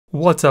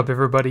What's up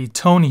everybody,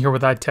 Tony here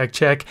with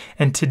iTechCheck,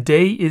 and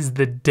today is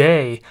the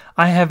day.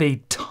 I have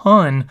a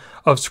ton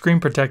of screen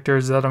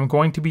protectors that I'm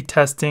going to be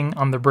testing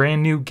on the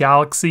brand new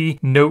Galaxy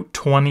Note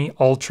 20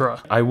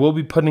 Ultra. I will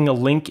be putting a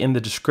link in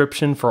the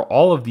description for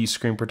all of these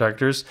screen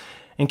protectors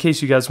in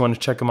case you guys want to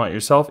check them out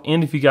yourself.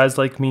 And if you guys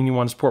like me and you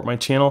want to support my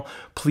channel,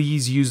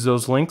 please use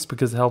those links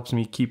because it helps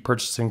me keep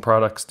purchasing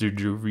products to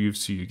do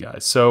reviews to you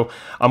guys. So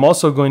I'm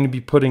also going to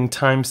be putting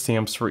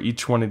timestamps for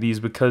each one of these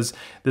because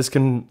this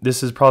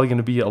is probably going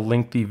to be a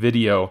lengthy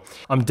video.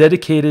 I'm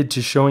dedicated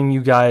to showing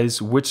you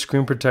guys which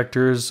screen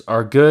protectors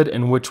are good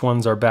and which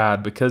ones are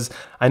bad because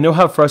I know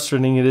how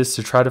frustrating it is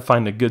to try to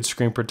find a good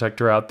screen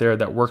protector out there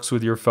that works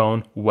with your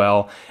phone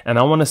well, and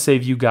I want to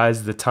save you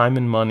guys the time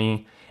and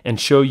money and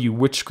show you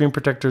which screen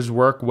protectors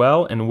work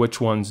well and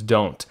which ones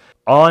don't.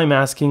 All I'm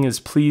asking is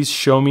please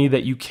show me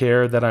that you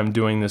care that I'm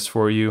doing this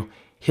for you.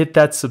 Hit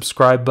that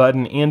subscribe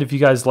button, and if you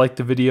guys like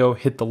the video,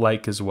 hit the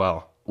like as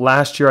well.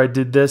 Last year I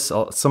did this.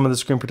 Some of the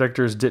screen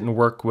protectors didn't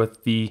work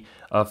with the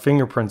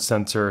fingerprint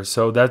sensor,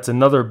 so that's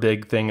another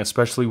big thing,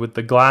 especially with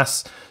the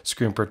glass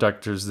screen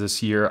protectors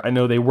this year. I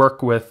know they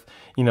work with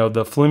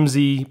the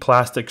flimsy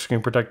plastic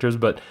screen protectors,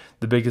 but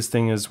the biggest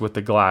thing is with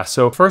the glass.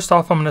 So first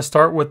off, I'm going to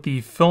start with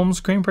the film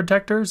screen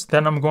protectors.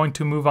 Then I'm going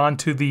to move on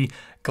to the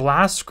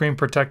glass screen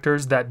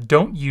protectors that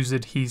don't use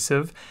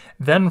adhesive.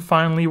 Then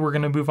finally, we're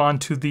going to move on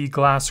to the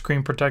glass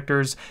screen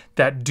protectors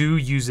that do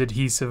use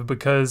adhesive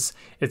because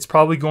it's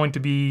probably going to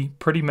be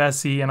pretty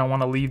messy and I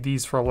want to leave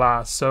these for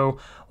last. So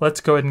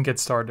let's go ahead and get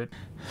started.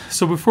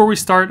 So before we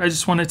start, I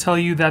just want to tell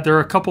you that there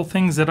are a couple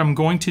things that I'm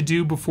going to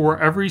do before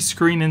every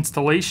screen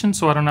installation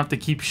so I don't have to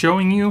keep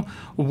showing you.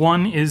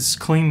 One is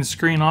clean the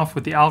screen off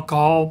with the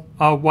alcohol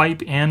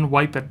wipe and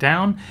wipe it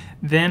down.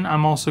 Then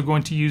I'm also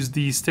going to use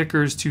the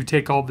stickers to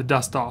take all the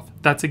dust off.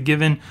 That's a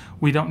given.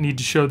 We don't need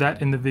to show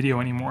that in the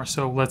video anymore,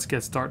 so let's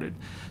get started.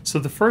 So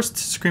the first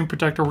screen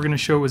protector we're going to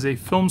show is a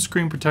film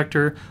screen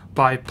protector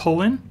by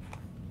Pull-In.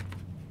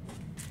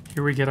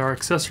 Here we get our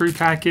accessory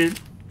packet,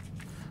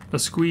 a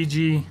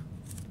squeegee,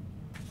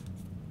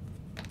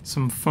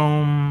 some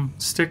foam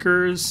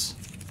stickers.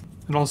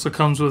 It also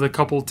comes with a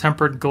couple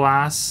tempered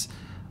glass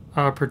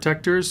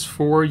protectors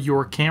for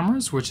your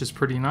cameras, which is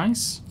pretty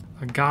nice,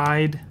 a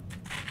guide,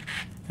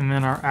 and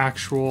then our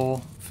actual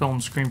film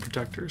screen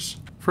protectors.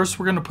 First,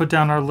 we're going to put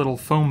down our little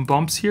foam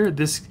bumps here.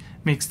 This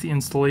makes the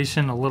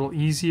installation a little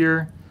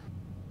easier.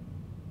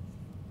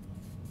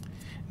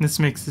 And this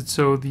makes it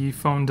so the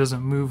phone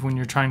doesn't move when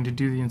you're trying to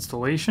do the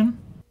installation.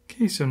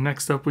 Okay, so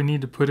next up we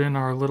need to put in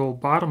our little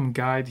bottom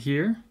guide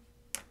here.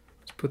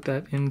 Let's put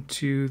that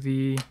into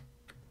the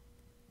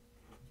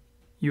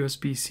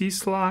USB-C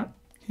slot.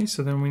 Okay,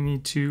 so then we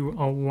need to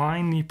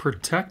align the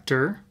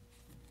protector.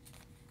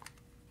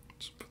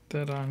 Let's put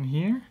that on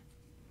here.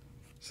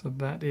 So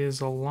that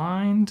is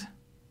aligned.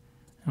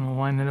 And we'll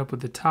line it up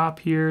with the top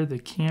here, the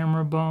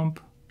camera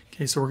bump.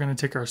 Okay, so we're going to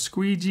take our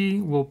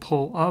squeegee. We'll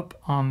pull up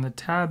on the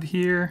tab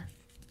here.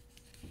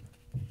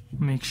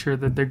 Make sure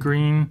that the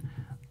green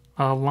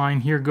line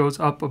here goes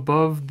up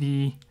above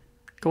the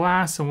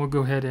glass, and we'll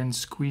go ahead and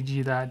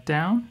squeegee that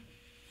down.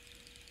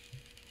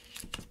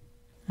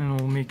 And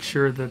we'll make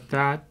sure that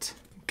that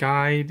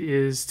guide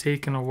is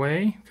taken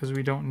away because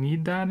we don't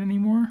need that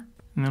anymore.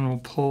 And then we'll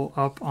pull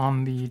up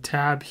on the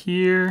tab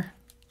here.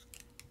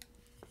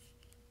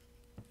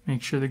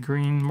 Make sure the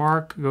green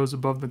mark goes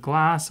above the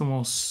glass, and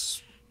we'll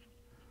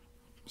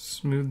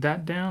smooth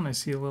that down. I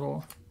see a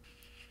little,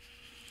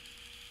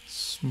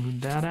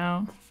 smooth that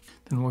out.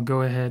 Then we'll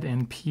go ahead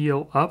and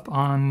peel up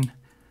on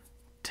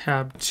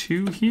tab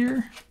 2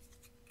 here.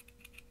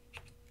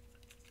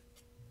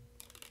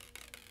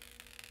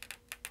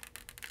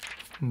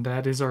 And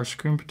that is our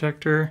screen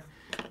protector.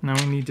 Now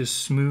we need to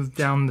smooth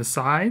down the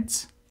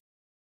sides.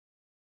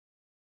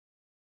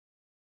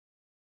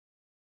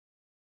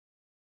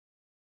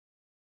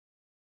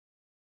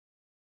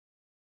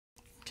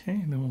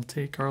 Okay, then we'll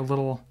take our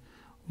little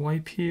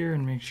wipe here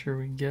and make sure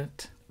we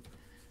get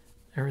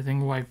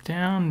everything wiped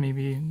down.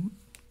 Maybe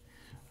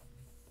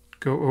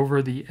go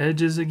over the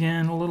edges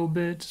again a little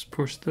bit, just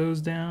push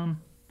those down.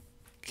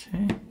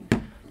 Okay,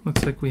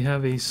 looks like we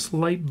have a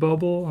slight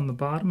bubble on the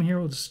bottom here.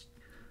 We'll just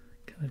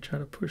kind of try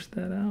to push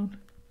that out.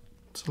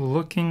 It's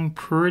looking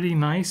pretty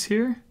nice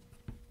here.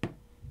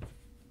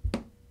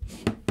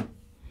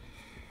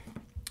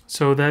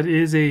 So that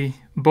is a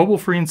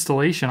bubble-free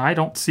installation. I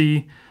don't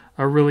see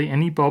really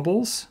any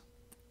bubbles.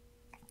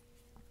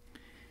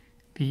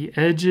 The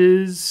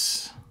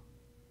edges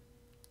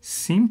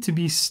seem to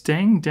be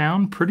staying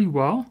down pretty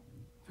well.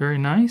 Very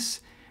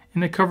nice.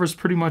 And it covers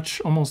pretty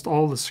much almost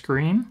all the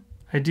screen.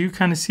 I do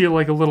kind of see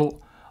like a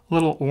little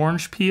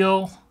orange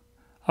peel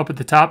up at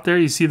the top there.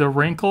 You see the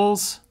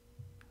wrinkles.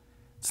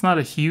 It's not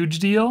a huge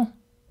deal,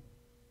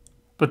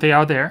 but they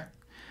are there.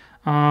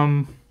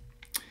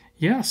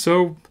 Yeah,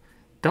 so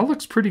that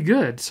looks pretty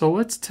good. So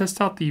let's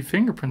test out the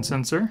fingerprint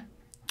sensor.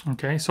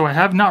 Okay, so I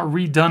have not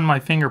redone my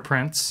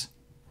fingerprints,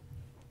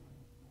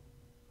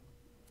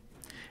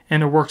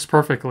 and it works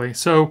perfectly.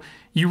 So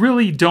You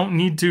really don't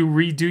need to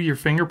redo your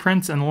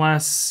fingerprints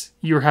unless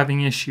you're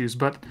having issues,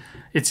 but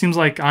it seems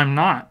like I'm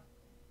not.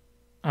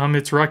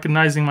 It's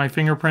recognizing my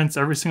fingerprints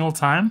every single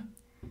time.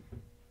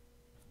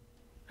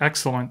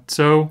 Excellent.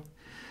 So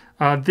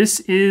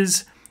this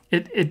is,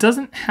 it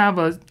doesn't have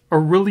a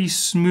really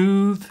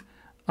smooth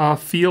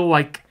feel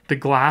like the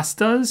glass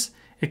does.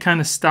 It kind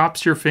of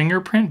stops your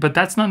fingerprint, but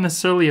that's not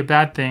necessarily a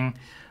bad thing.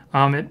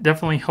 It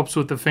definitely helps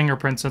with the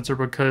fingerprint sensor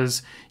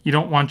because you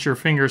don't want your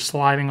fingers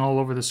sliding all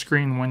over the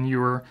screen when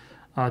you're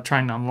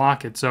trying to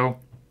unlock it. So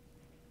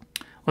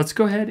let's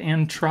go ahead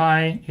and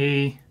try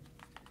a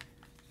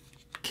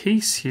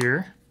case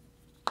here.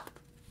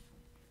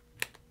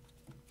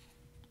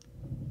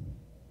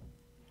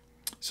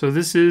 So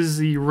this is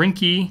the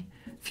Rinky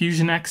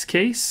Fusion X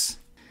case.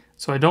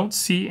 So I don't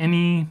see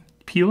any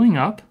peeling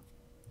up.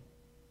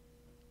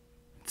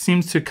 It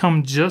seems to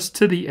come just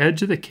to the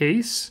edge of the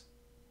case.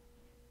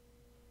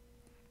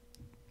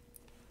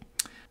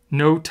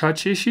 No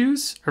touch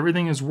issues.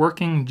 Everything is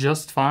working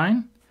just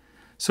fine.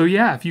 So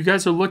yeah, if you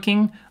guys are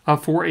looking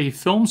for a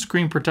film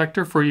screen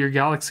protector for your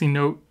Galaxy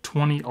Note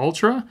 20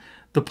 Ultra,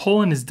 the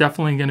pull-in is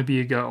definitely going to be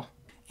a go.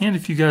 And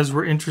if you guys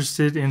were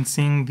interested in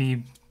seeing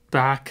the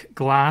back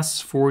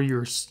glass for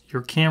your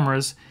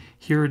cameras,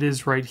 here it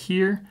is right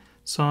here.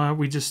 So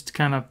we just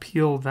kind of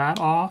peel that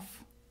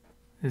off.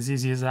 As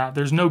easy as that.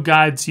 There's no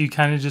guide, so you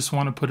kind of just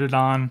want to put it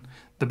on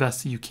the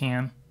best that you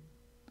can.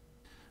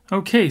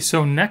 Okay,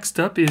 so next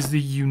up is the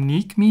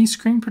Unique Me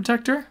screen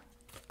protector.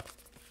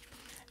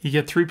 You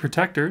get 3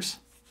 protectors.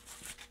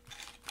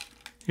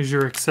 Here's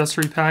your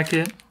accessory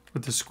packet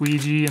with the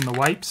squeegee and the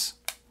wipes.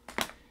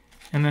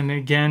 And then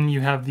again,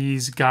 you have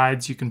these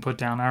guides you can put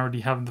down. I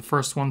already have the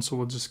first one, so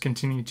we'll just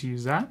continue to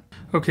use that.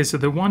 Okay, so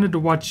they wanted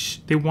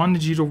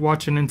you to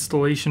watch an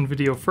installation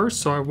video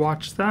first, so I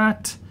watched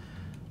that.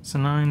 So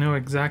now I know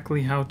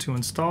exactly how to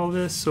install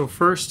this. So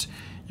first,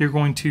 you're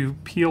going to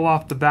peel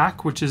off the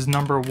back, which is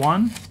number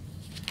 1.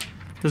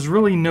 There's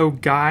really no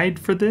guide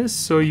for this,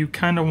 so you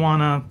kind of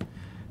want to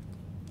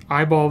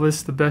eyeball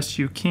this the best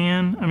you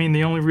can. I mean,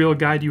 the only real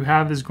guide you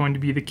have is going to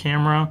be the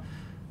camera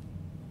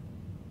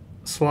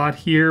slot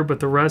here, but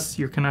the rest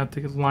you're going to have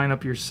to line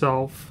up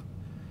yourself.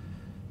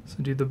 So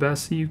do the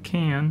best that you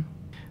can.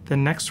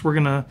 Then next we're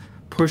going to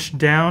push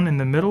down in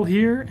the middle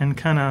here and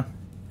kind of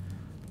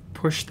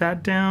push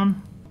that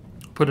down.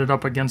 Put it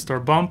up against our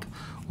bump.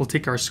 We'll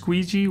take our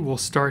squeegee, we'll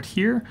start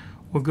here.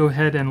 We'll go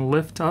ahead and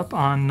lift up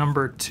on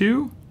number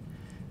 2.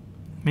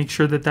 Make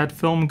sure that that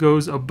film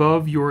goes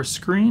above your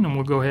screen, and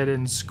we'll go ahead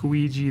and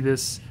squeegee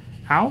this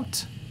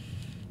out.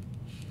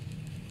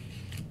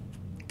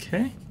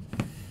 Okay.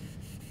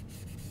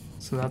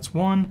 So that's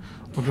 1.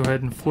 We'll go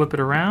ahead and flip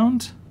it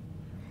around.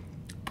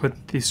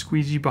 Put the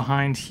squeegee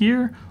behind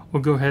here.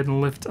 We'll go ahead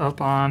and lift up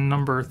on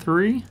number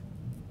 3.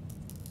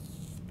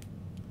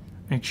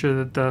 Make sure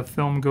that the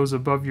film goes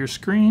above your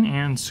screen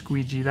and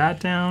squeegee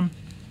that down.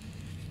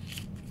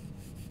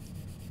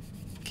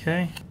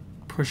 Okay.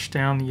 Push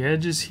down the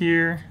edges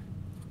here.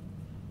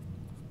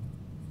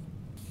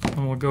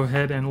 And we'll go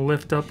ahead and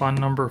lift up on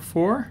number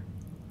 4.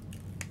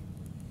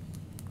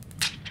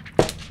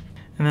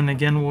 And then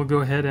again, we'll go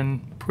ahead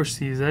and push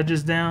these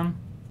edges down.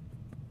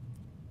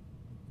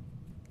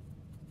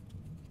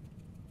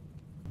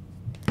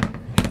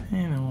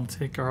 And then we'll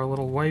take our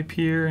little wipe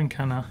here and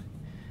kind of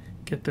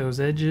get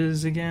those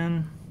edges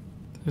again.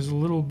 There's a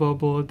little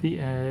bubble at the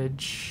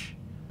edge.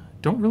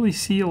 Don't really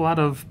see a lot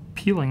of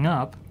peeling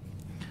up.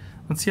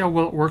 Let's see how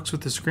well it works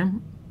with the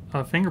screen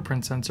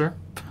fingerprint sensor.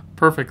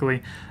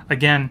 Perfectly.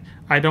 Again,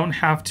 I don't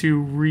have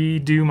to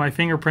redo my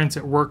fingerprints.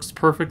 It works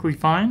perfectly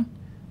fine.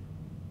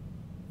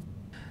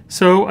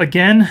 So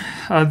again,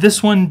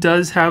 this one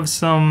does have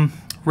some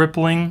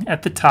rippling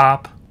at the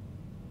top.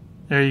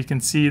 There you can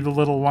see the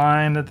little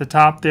line at the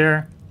top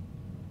there.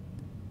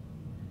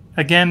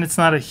 Again, it's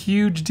not a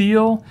huge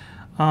deal,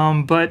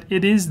 but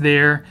it is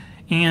there.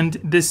 And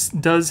this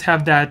does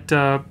have that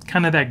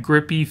kind of that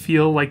grippy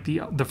feel like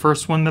the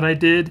first one that I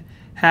did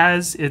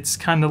has. It's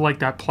kind of like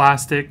that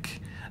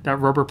plastic, that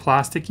rubber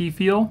plasticky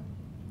feel.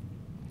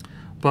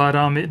 But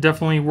it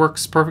definitely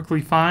works perfectly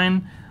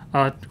fine.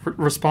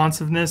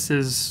 Responsiveness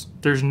is,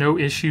 there's no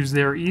issues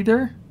there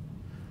either.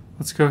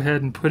 Let's go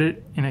ahead and put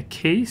it in a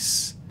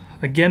case.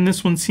 Again,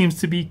 this one seems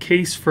to be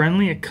case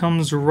friendly. It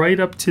comes right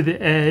up to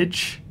the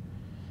edge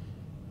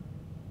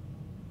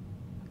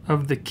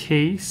of the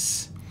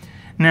case.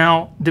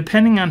 Now,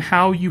 depending on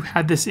how you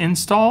had this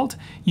installed,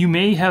 you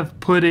may have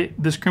put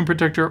the screen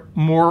protector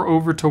more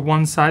over to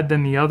one side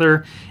than the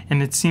other,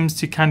 and it seems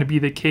to kind of be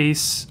the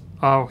case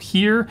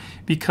here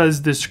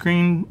because the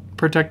screen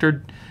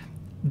protector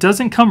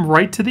doesn't come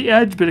right to the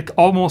edge, but it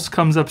almost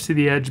comes up to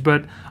the edge.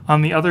 But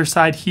on the other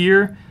side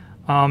here,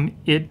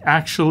 it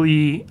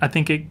actually, I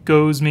think it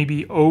goes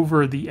maybe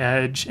over the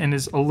edge and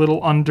is a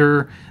little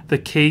under the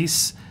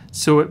case,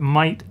 so it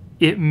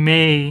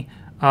may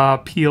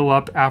peel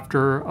up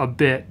after a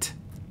bit,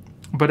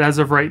 but as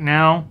of right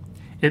now,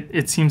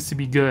 it seems to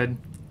be good.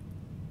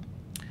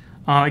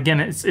 Again,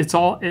 it's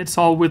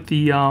all with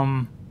the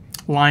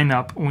line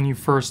up when you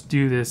first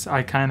do this.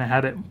 I kind of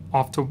had it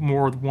off to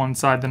more one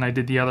side than I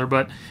did the other,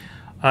 but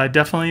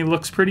definitely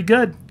looks pretty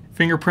good.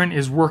 Fingerprint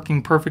is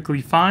working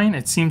perfectly fine.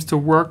 It seems to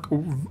work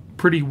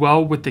pretty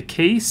well with the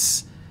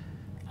case.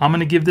 I'm going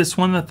to give this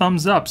one a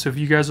thumbs up. So if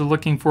you guys are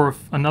looking for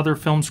another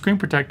film screen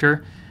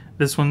protector,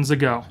 this one's a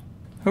go.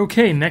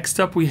 Okay, next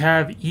up we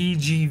have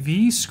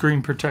EGV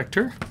screen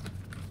protector.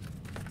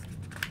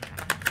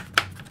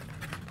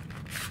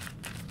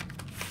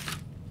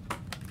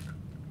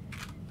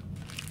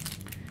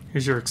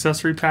 Here's your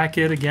accessory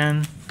packet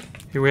again.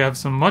 Here we have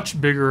some much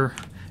bigger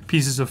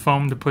pieces of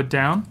foam to put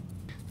down.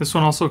 This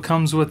one also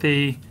comes with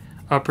a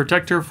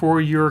protector for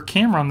your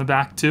camera on the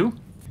back too.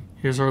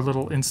 Here's our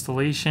little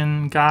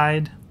installation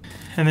guide.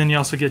 And then you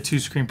also get 2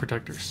 screen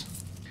protectors.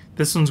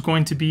 This one's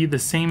going to be the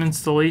same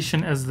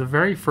installation as the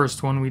very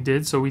first one we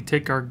did. So we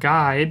take our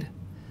guide,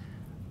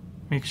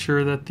 make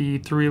sure that the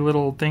 3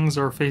 little things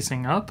are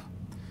facing up.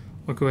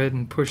 We'll go ahead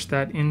and push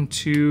that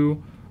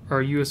into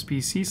our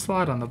USB-C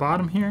slot on the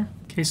bottom here.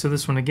 Okay, so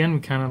this one again, we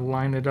kind of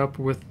line it up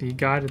with the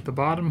guide at the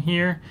bottom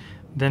here.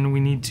 Then we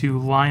need to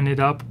line it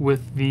up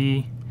with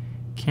the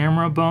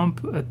camera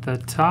bump at the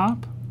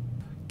top.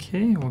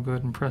 Okay, we'll go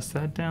ahead and press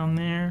that down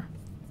there.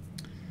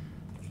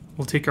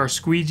 We'll take our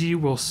squeegee,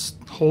 we'll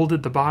hold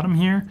at the bottom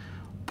here,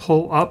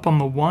 pull up on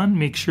the 1,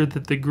 make sure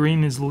that the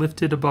green is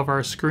lifted above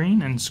our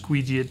screen and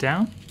squeegee it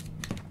down.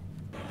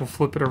 We'll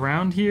flip it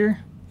around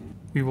here.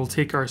 We will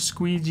take our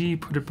squeegee,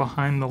 put it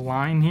behind the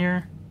line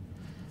here.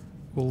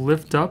 We'll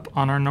lift up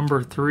on our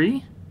number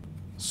 3,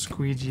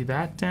 squeegee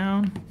that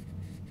down.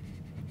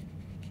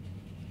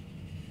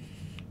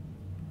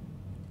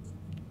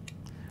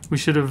 We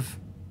should have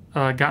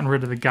gotten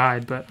rid of the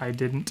guide, but I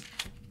didn't.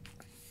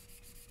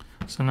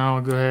 So now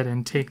I'll go ahead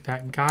and take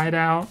that guide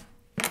out,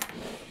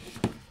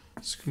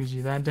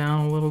 squeegee that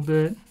down a little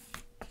bit.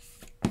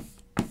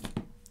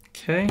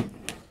 Okay.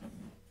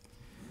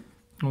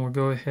 And we'll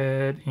go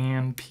ahead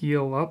and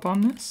peel up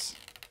on this.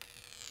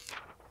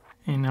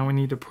 And now we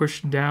need to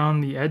push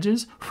down the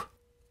edges.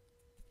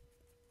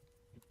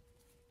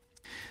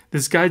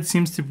 This guide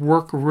seems to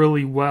work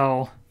really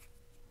well.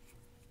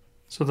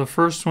 So the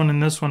first one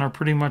and this one are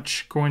pretty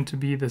much going to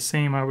be the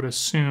same, I would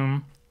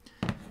assume.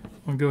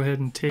 We'll go ahead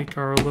and take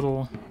our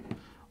little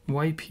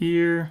wipe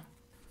here,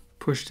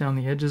 push down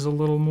the edges a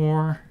little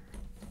more.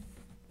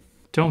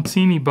 Don't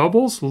see any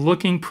bubbles,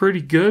 looking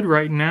pretty good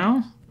right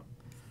now.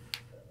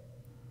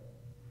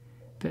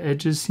 The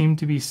edges seem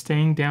to be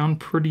staying down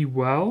pretty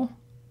well.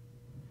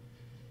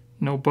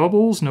 No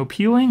bubbles, no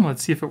peeling.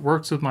 Let's see if it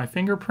works with my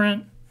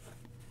fingerprint.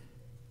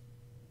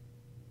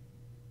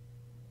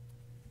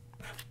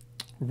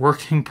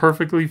 Working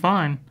perfectly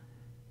fine.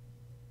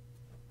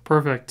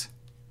 Perfect.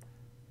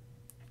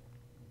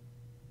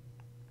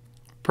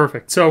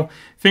 Perfect. So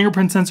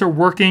fingerprint sensor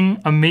working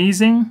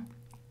amazing.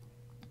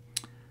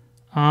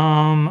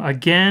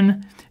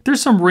 Again,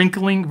 there's some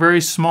wrinkling, very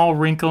small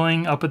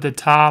wrinkling up at the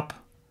top.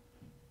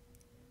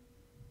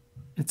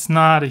 It's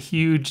not a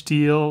huge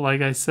deal,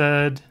 like I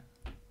said,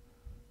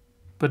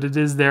 but it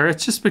is there.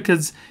 It's just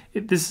because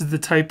this is the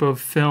type of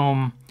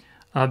film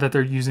that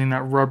they're using,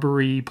 that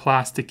rubbery,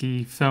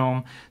 plasticky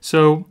film.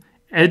 So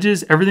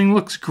edges, everything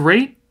looks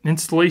great.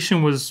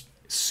 Installation was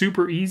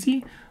super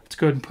easy. Let's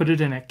go ahead and put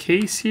it in a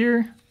case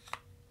here.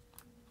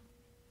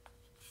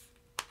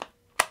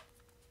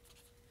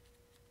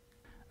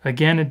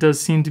 Again, it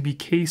does seem to be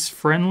case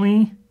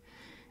friendly.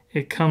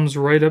 It comes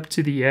right up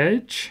to the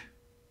edge.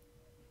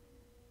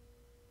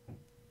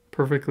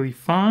 Perfectly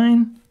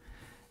fine.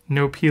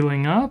 No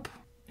peeling up.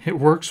 It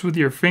works with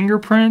your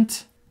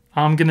fingerprint.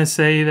 I'm going to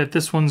say that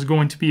this one's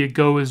going to be a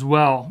go as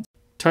well.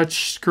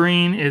 Touch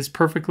screen is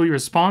perfectly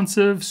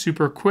responsive,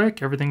 super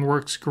quick, everything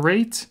works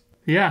great.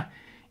 Yeah,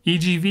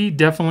 EGV,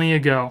 definitely a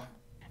go.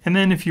 And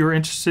then if you're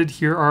interested,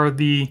 here are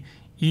the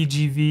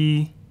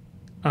EGV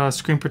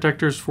screen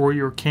protectors for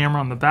your camera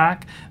on the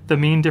back. The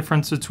main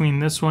difference between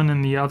this one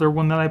and the other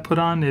one that I put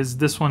on is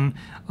this one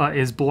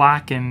is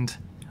blackened,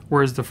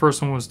 whereas the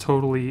first one was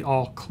totally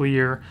all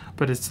clear,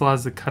 but it still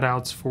has the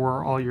cutouts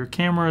for all your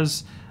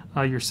cameras,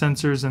 your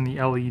sensors, and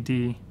the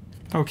LED.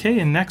 Okay,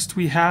 and next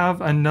we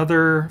have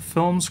another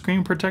film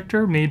screen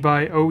protector made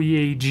by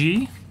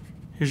OEAG.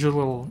 Here's your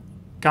little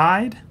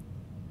guide.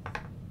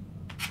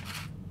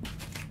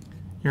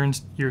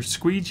 Your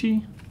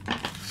squeegee,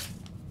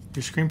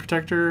 your screen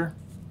protector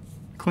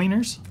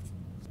cleaners,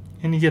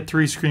 and you get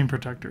 3 screen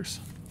protectors.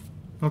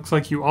 Looks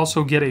like you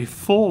also get a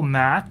full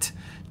mat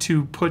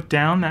to put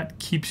down that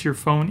keeps your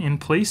phone in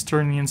place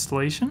during the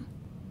installation.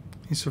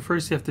 Okay, so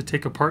first you have to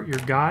take apart your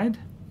guide.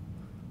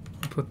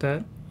 Put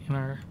that in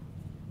our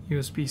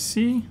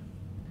USB-C.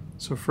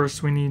 So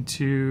first we need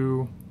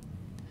to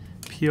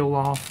peel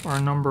off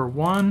our number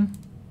 1.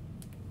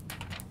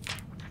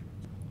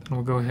 Then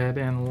we'll go ahead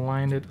and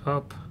line it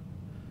up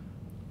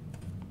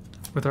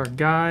with our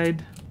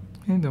guide.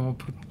 And then we'll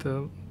put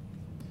the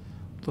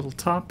little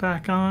top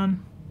back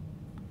on.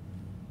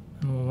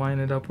 And we'll line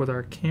it up with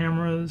our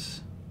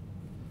cameras.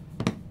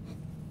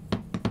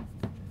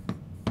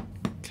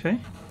 Okay.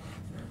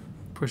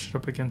 Push it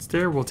up against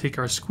there. We'll take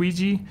our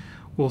squeegee.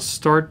 We'll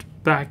start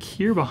back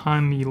here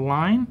behind the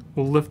line.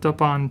 We'll lift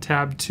up on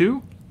tab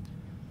 2.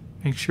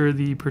 Make sure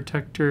the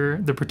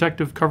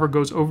protective cover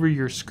goes over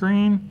your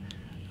screen,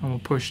 and we'll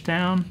push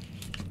down.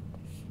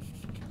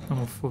 And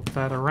we'll flip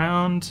that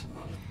around.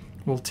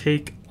 We'll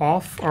take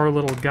off our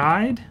little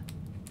guide.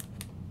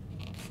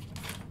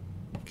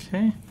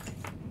 Okay.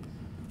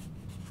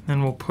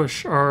 Then we'll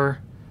push our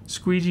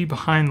squeegee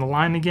behind the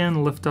line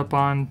again, lift up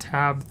on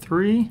tab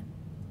 3.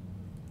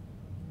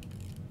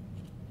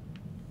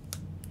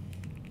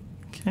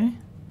 Okay.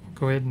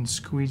 Go ahead and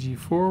squeegee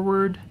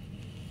forward.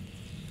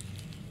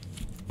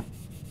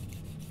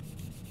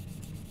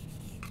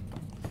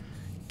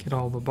 Get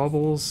all the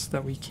bubbles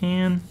that we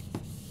can.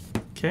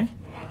 Okay.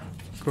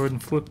 Go ahead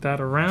and flip that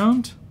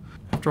around.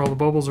 After all the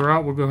bubbles are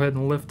out, we'll go ahead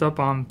and lift up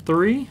on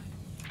 3.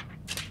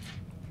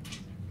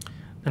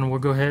 Then we'll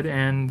go ahead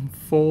and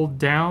fold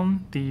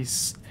down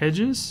these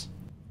edges.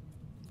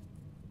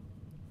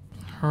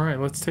 All right,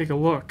 let's take a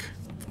look.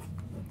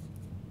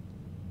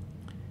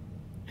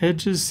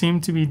 Edges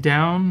seem to be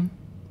down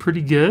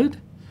pretty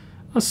good.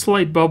 A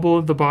slight bubble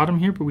at the bottom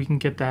here, but we can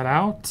get that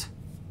out.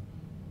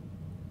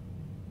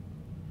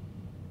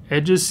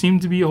 Edges seem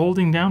to be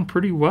holding down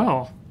pretty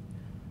well.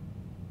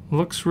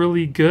 Looks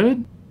really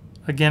good.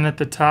 Again, at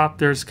the top,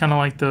 there's kind of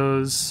like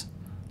those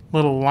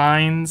little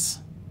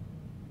lines,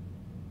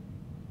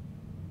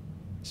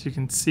 as you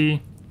can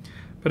see.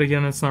 But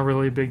again, that's not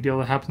really a big deal.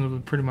 It happens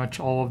with pretty much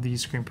all of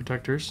these screen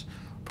protectors.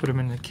 Put them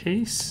in the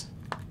case.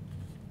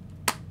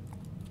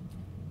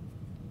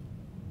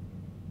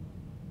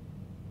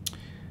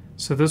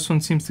 So this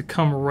one seems to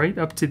come right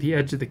up to the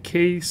edge of the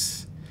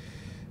case.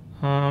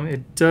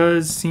 It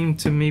does seem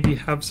to maybe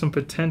have some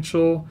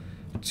potential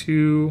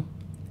to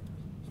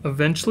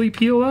eventually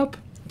peel up.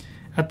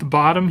 At the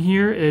bottom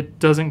here, it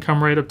doesn't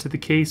come right up to the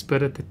case,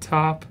 but at the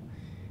top,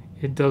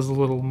 it does a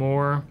little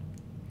more.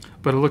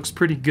 But it looks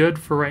pretty good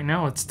for right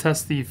now. Let's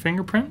test the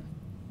fingerprint.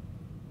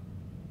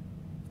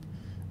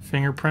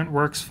 Fingerprint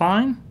works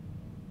fine.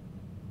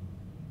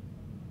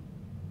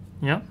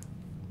 Yep.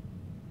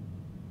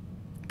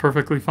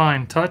 Perfectly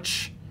fine.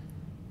 Touch,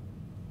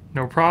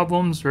 no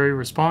problems, very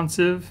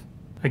responsive.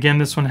 Again,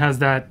 this one has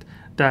that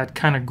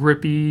kind of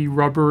grippy,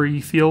 rubbery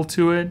feel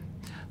to it.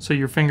 So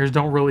your fingers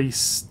don't really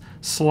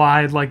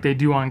slide like they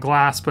do on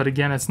glass, but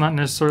again, it's not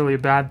necessarily a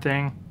bad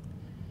thing.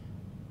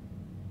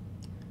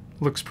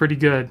 Looks pretty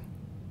good.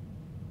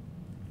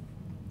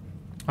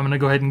 I'm going to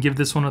go ahead and give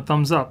this one a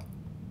thumbs up.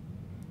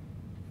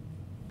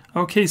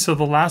 Okay, so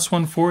the last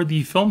one for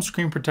the film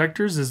screen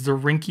protectors is the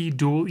Ringke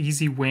Dual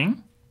Easy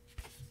Wing.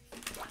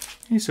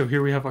 Okay, so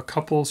here we have a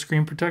couple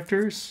screen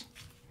protectors.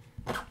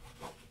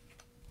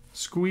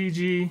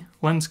 Squeegee,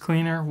 lens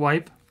cleaner,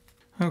 wipe.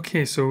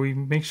 Okay, so we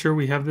make sure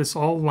we have this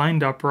all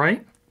lined up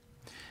right.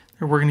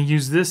 And we're going to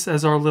use this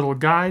as our little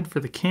guide for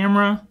the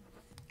camera.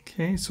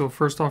 Okay, so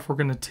first off, we're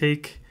going to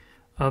take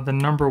the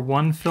number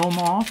 1 film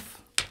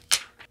off.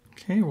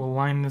 Okay, we'll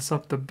line this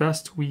up the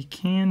best we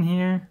can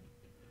here.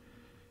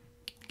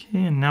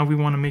 Okay, and now we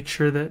want to make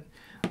sure that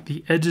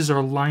the edges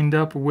are lined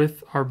up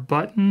with our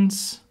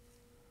buttons.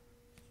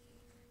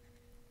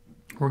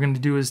 What we're going to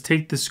do is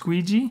take the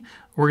squeegee,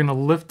 we're going to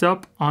lift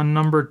up on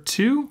number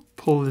 2,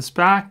 pull this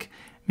back,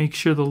 make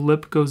sure the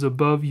lip goes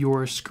above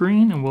your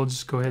screen, and we'll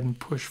just go ahead and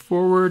push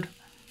forward.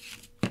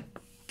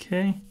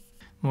 Okay,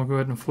 and we'll go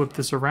ahead and flip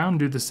this around,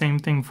 do the same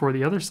thing for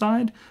the other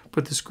side,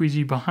 put the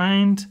squeegee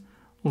behind,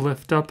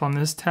 lift up on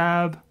this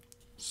tab,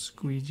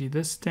 squeegee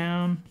this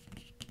down.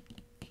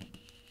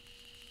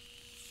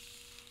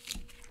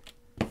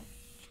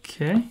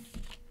 Okay,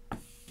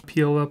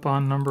 peel up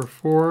on number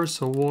 4,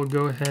 so we'll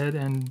go ahead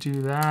and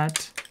do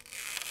that.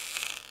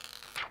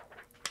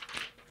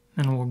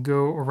 Then we'll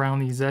go around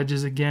these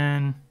edges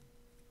again,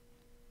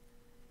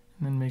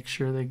 and then make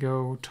sure they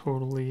go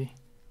totally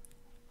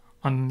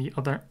on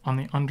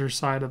the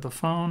underside of the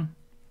phone.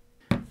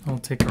 We'll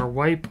take our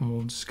wipe and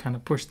we'll just kind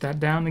of push that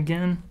down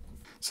again.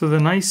 So the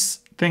nice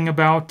thing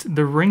about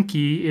the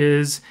Ringke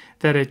is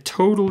that it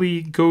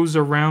totally goes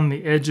around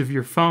the edge of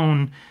your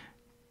phone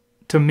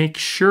to make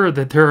sure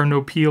that there are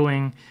no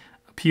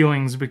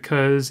peelings,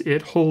 because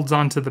it holds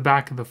onto the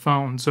back of the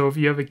phone. So if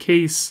you have a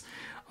case,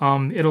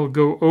 it'll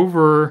go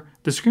over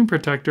the screen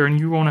protector and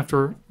you won't have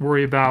to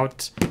worry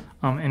about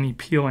any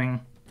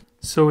peeling.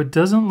 So it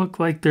doesn't look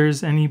like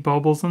there's any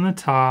bubbles on the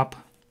top.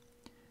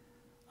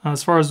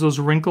 As far as those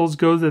wrinkles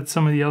go that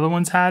some of the other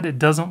ones had, it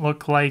doesn't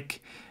look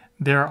like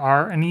there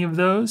are any of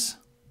those.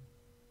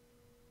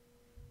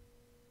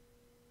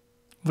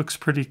 Looks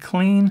pretty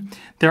clean.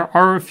 There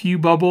are a few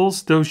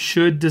bubbles. Those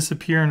should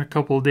disappear in a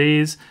couple of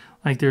days.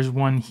 Like there's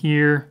one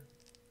here.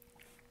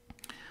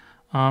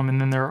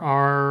 And then there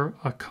are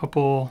a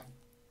couple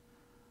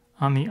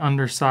on the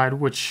underside,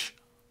 which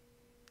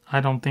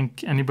I don't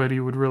think anybody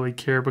would really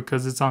care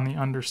because it's on the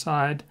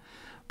underside.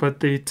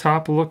 But the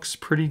top looks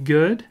pretty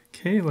good.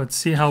 Okay, let's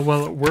see how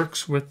well it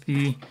works with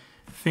the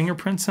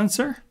fingerprint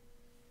sensor.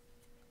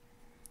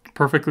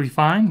 Perfectly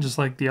fine, just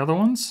like the other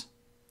ones.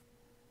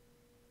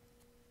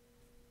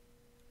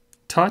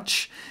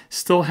 Touch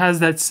still has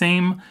that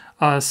same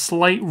a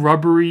slight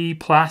rubbery,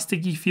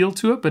 plasticky feel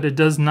to it, but it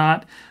does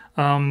not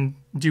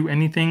do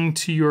anything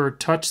to your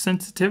touch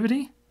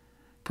sensitivity.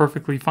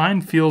 Perfectly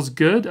fine, feels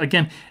good.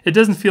 Again, it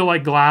doesn't feel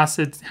like glass.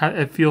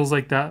 It feels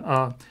like that,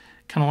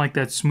 kind of like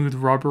that smooth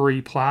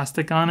rubbery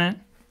plastic on it.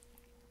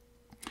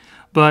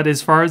 But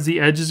as far as the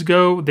edges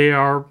go, they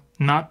are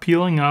not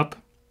peeling up.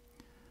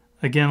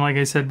 Again, like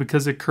I said,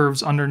 because it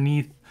curves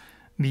underneath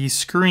the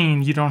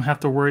screen, you don't have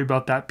to worry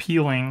about that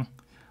peeling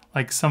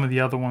like some of the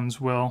other ones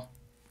will.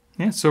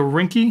 Yeah, so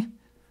Ringke,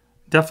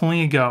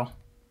 definitely a go.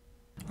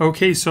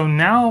 Okay, so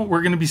now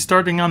we're going to be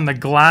starting on the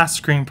glass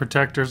screen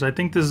protectors. I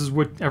think this is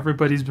what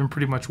everybody's been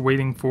pretty much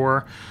waiting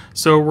for.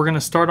 So we're going to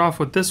start off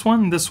with this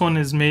one. This one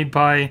is made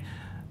by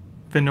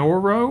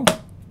Venoro.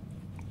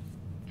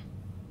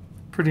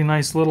 Pretty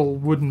nice little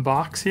wooden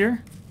box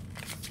here.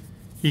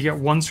 You get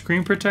one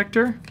screen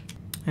protector,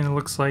 and it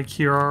looks like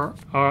here are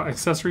our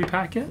accessory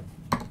packet.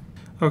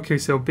 Okay,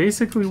 so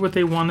basically what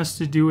they want us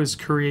to do is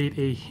create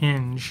a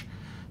hinge.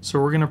 So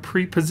we're going to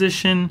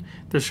pre-position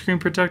the screen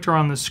protector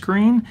on the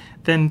screen,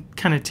 then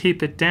kind of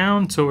tape it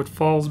down so it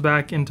falls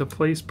back into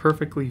place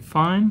perfectly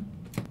fine.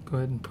 Go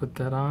ahead and put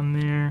that on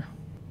there.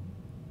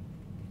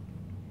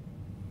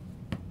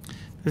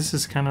 This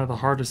is kind of the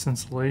hardest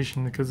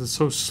installation because it's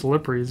so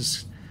slippery. It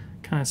just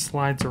kind of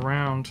slides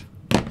around.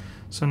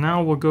 So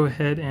now we'll go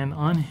ahead and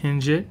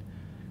unhinge it.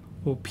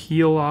 We'll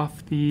peel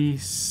off the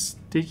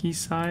sticky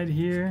side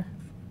here.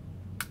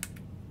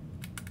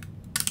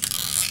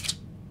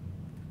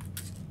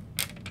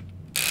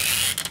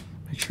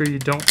 Make sure you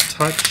don't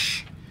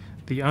touch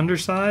the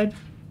underside.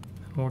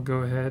 We'll go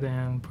ahead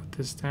and put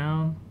this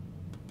down.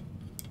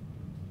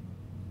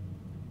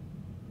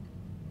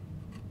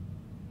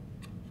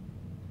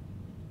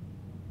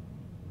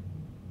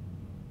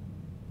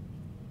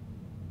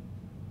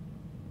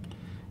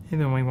 And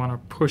then we want to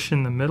push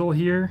in the middle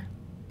here.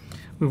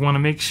 We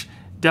want to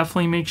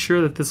definitely make sure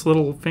that this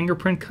little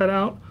fingerprint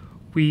cutout,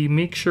 we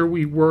make sure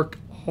we work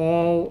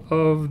all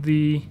of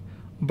the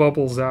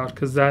bubbles out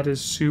because that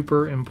is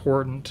super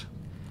important.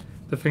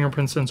 The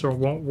fingerprint sensor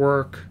won't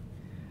work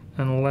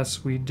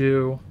unless we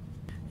do.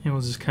 And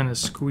we'll just kind of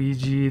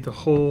squeegee the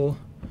whole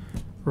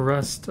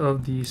rest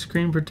of the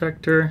screen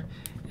protector.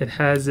 It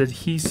has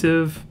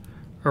adhesive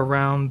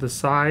around the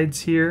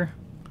sides here.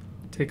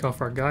 Take off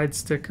our guide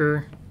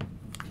sticker.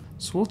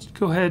 So we'll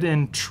go ahead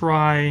and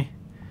try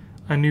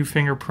a new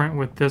fingerprint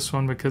with this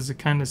one because it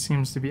kind of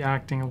seems to be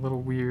acting a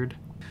little weird.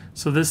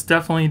 So this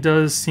definitely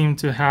does seem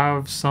to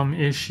have some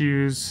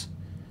issues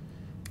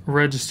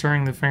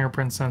registering the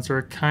fingerprint sensor.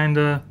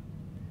 It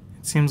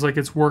seems like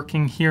it's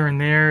working here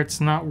and there.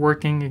 It's not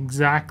working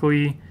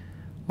exactly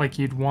like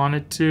you'd want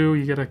it to.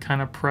 You gotta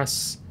kind of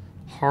press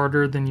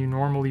harder than you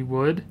normally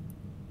would.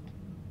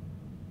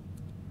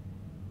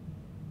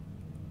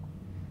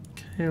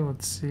 Okay,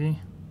 let's see.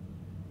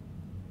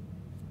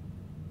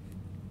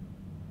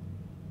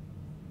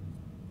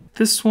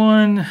 This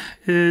one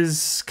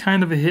is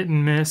kind of a hit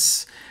and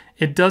miss.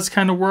 It does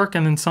kind of work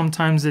and then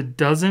sometimes it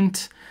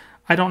doesn't.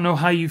 I don't know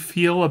how you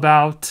feel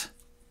about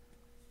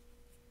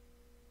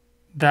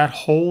that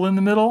hole in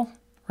the middle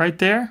right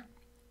there.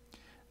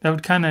 That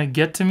would kind of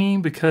get to me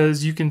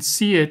because you can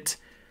see it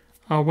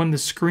when the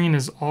screen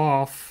is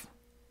off.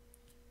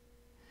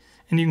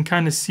 And you can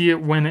kind of see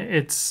it when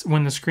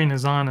the screen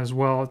is on as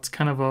well. It's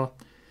kind of I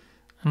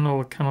don't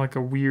know, kind of like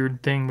a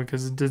weird thing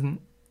because it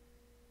doesn't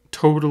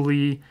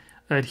totally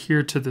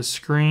adhere to the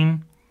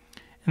screen.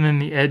 And then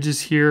the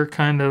edges here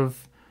kind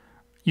of,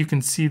 you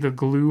can see the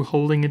glue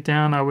holding it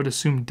down. I would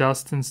assume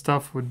dust and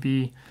stuff would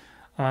be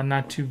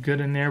not too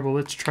good in there, but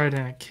let's try it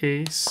in a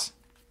case.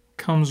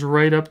 Comes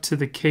right up to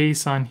the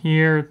case on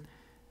here.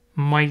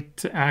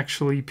 Might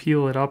actually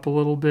peel it up a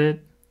little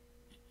bit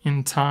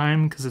in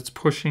time because it's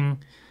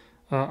pushing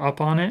up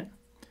on it.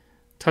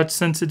 Touch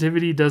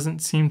sensitivity doesn't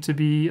seem to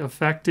be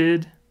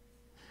affected.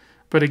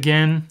 But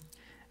again,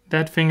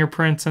 that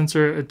fingerprint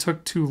sensor, it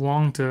took too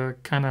long to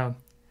kind of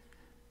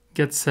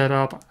get set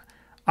up.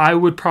 I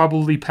would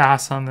probably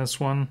pass on this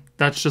one.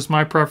 That's just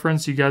my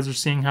preference. You guys are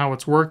seeing how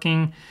it's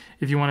working.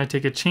 If you want to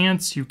take a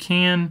chance, you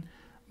can,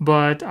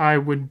 but I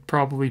would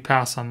probably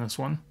pass on this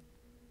one.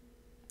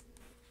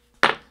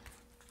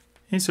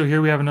 Okay, so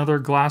here we have another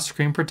glass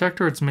screen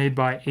protector. It's made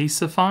by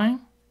Acifine.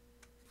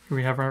 Here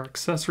we have our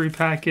accessory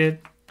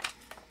packet,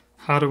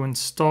 how to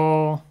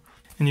install,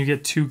 and you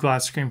get 2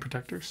 glass screen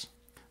protectors.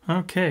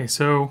 Okay,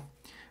 so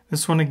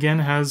this one again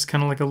has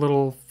kind of like a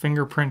little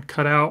fingerprint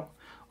cutout.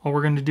 All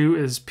we're going to do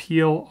is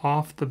peel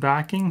off the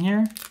backing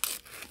here.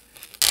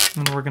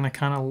 And we're going to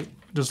kind of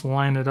just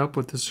line it up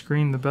with the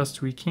screen the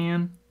best we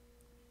can.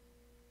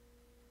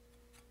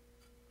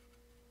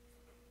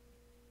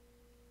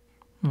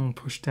 And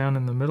push down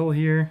in the middle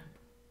here.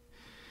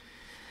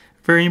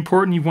 Very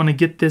important, you want to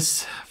get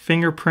this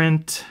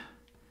fingerprint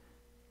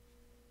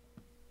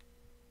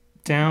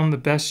down the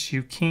best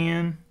you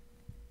can.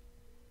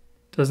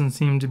 Doesn't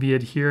seem to be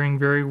adhering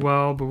very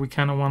well, but we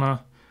kind of want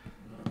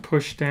to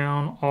push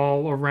down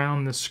all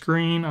around the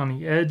screen on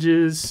the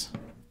edges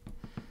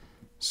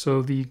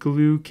so the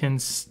glue can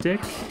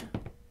stick.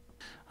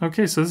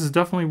 Okay, so this is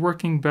definitely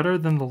working better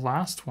than the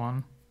last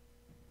one.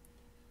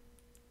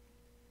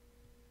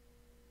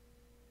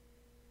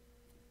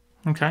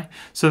 Okay,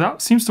 so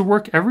that seems to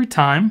work every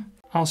time.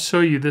 I'll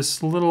show you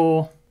this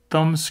little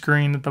thumb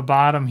screen at the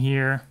bottom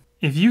here.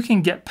 If you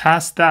can get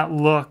past that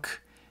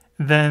look,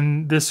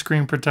 then this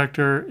screen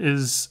protector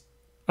is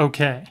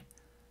okay.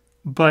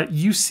 But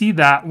you see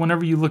that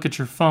whenever you look at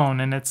your phone,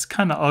 and it's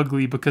kind of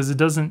ugly because it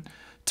doesn't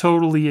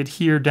totally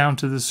adhere down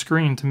to the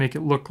screen to make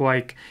it look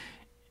like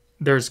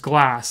there's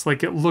glass.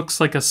 Like it looks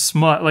like a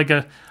smudge, like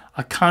a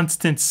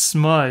constant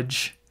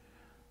smudge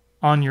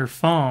on your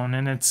phone,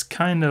 and it's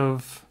kind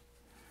of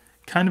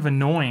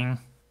annoying.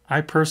 I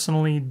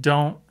personally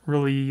don't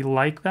really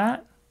like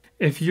that.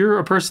 If you're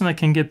a person that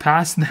can get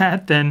past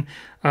that, then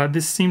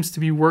this seems to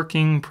be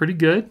working pretty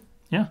good.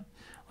 Yeah,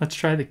 let's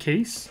try the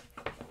case.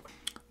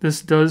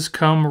 This does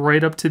come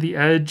right up to the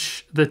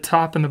edge, the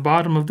top and the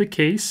bottom of the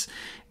case.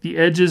 The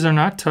edges are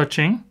not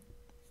touching.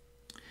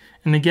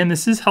 And again,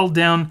 this is held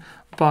down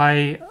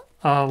by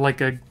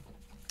like an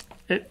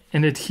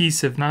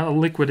adhesive, not a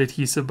liquid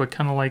adhesive, but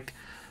kind of like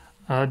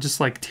just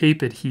like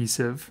tape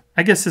adhesive.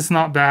 I guess it's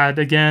not bad.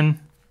 Again,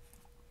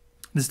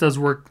 this does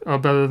work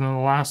better than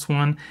the last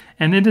one,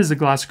 and it is a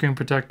glass screen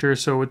protector,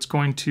 so it's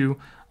going to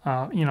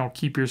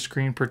keep your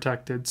screen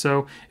protected.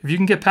 So if you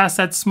can get past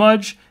that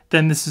smudge,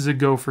 then this is a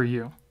go for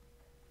you.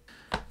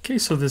 Okay,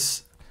 so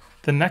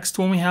the next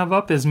one we have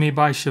up is made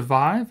by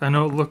Shivive. I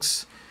know it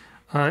looks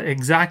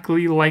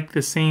exactly like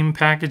the same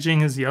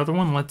packaging as the other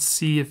one. Let's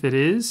see if it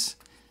is.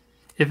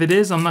 If it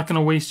is, I'm not going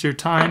to waste your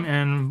time,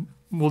 and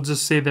we'll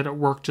just say that it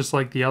worked just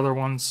like the other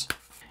ones.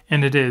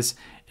 And it is.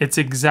 It's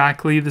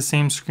exactly the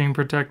same screen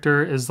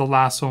protector as the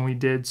last one we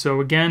did. So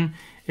again,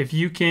 if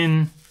you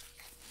can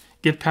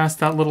get past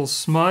that little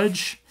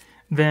smudge,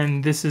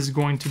 then this is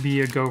going to be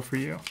a go for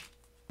you.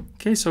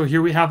 Okay, so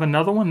here we have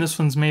another one. This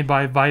one's made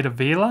by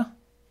VitaVela.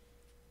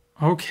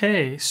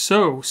 Okay,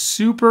 so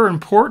super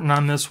important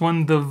on this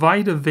one, the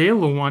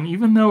VitaVela one,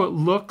 even though it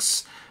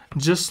looks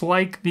just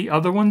like the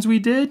other ones we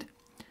did,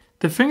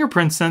 the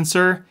fingerprint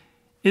sensor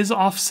is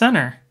off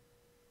center,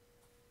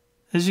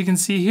 as you can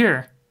see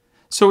here.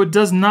 So it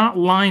does not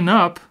line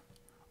up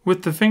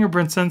with the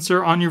fingerprint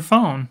sensor on your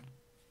phone.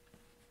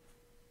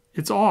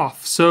 It's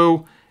off.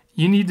 So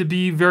you need to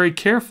be very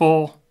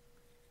careful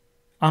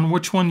on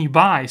which one you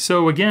buy.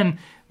 So again,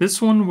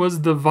 this one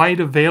was the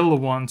VitaVela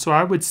one. So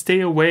I would stay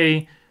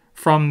away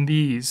from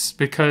these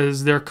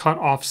because they're cut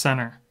off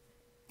center.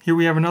 Here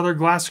we have another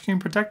glass screen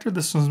protector.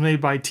 This one's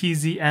made by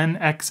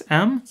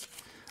TZN-XM.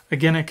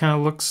 Again, it kind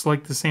of looks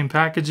like the same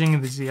packaging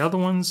as the other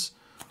ones.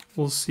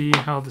 We'll see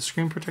how the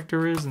screen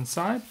protector is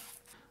inside.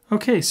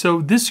 Okay,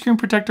 so this screen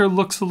protector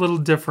looks a little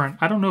different.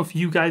 I don't know if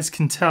you guys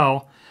can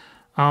tell,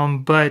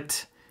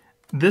 but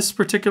this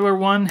particular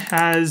one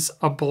has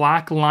a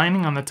black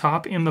lining on the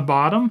top and the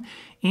bottom,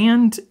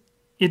 and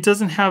it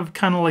doesn't have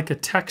kind of like a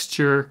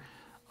texture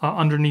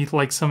underneath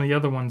like some of the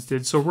other ones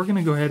did. So we're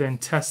gonna go ahead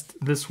and test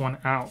this one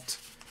out.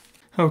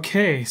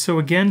 Okay, so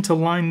again, to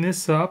line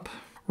this up,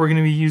 we're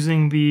gonna be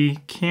using the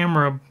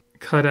camera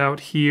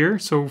cutout here.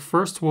 So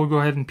first we'll go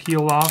ahead and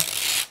peel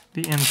off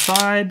the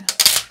inside.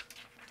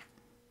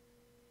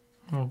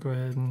 We'll go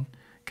ahead and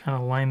kind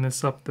of line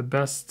this up the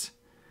best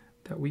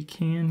that we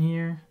can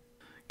here.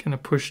 Kind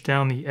of push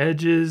down the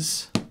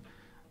edges,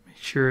 make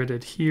sure it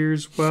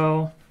adheres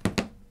well.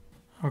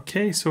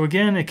 Okay, so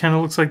again, it kind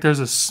of looks like there's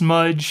a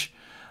smudge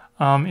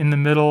in the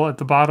middle at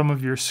the bottom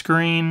of your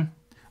screen.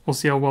 We'll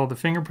see how well the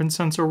fingerprint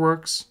sensor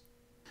works.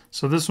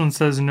 So this one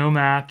says no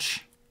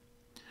match.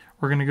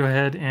 We're going to go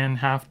ahead and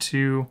have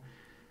to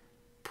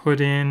put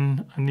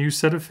in a new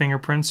set of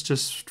fingerprints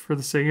just for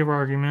the sake of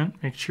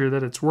argument. Make sure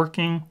that it's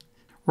working.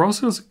 We're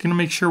also going to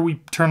make sure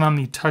we turn on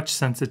the touch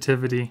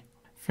sensitivity.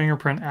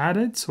 Fingerprint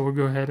added, so we'll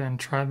go ahead and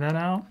try that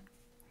out.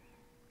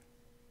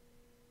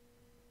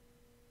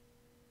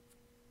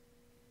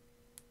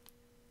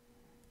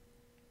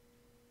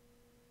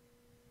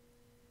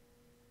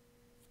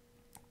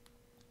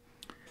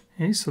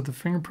 Okay, so the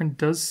fingerprint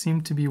does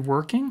seem to be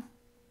working.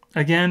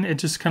 Again, it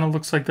just kind of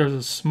looks like there's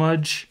a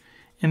smudge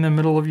in the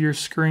middle of your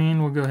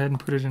screen. We'll go ahead and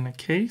put it in a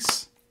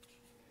case.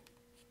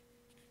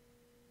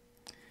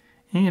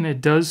 And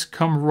it does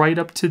come right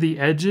up to the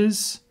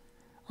edges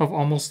of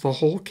almost the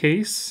whole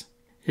case.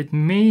 It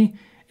may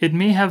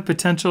have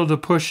potential to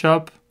push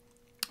up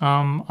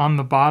on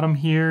the bottom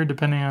here,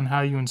 depending on how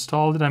you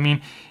installed it. I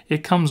mean,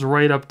 it comes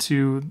right up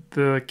to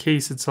the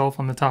case itself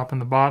on the top and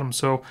the bottom,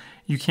 so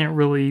you can't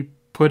really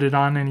put it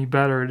on any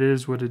better. It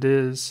is what it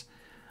is.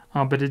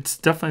 But it's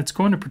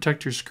going to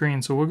protect your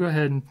screen. So we'll go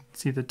ahead and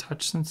see the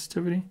touch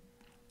sensitivity.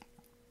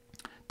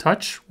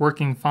 Touch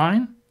working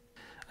fine.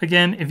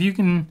 Again, if you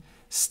can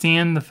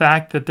stand the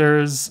fact that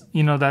there's,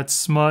 that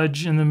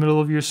smudge in the middle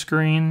of your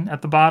screen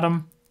at the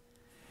bottom,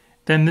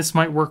 then this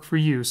might work for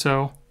you.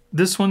 So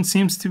this one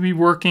seems to be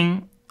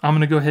working. I'm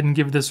going to go ahead and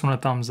give this one a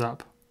thumbs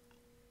up.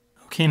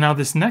 Okay, now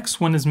this next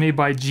one is made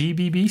by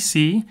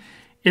GBBC.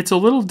 It's a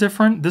little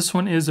different. This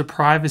one is a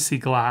privacy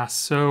glass,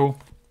 so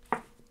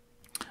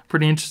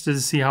pretty interested to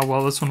see how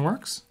well this one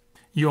works.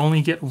 You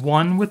only get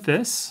one with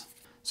this.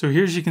 So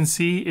here, as you can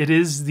see, it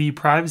is the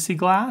privacy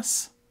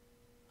glass.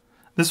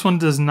 This one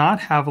does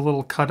not have a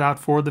little cutout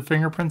for the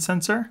fingerprint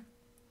sensor.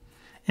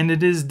 And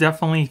it is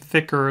definitely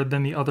thicker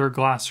than the other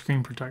glass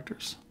screen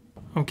protectors.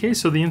 Okay,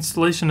 so the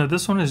installation of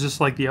this one is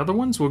just like the other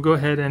ones. We'll go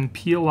ahead and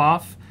peel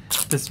off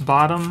this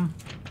bottom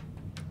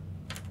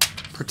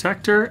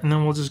protector, and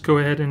then we'll just go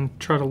ahead and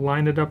try to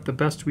line it up the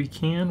best we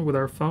can with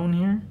our phone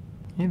here.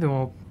 Okay, then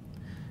we'll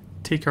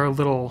take our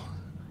little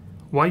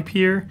wipe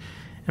here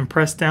and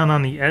press down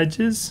on the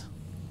edges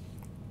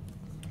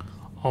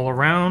all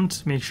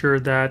around. Make sure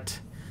that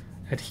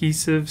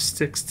adhesive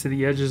sticks to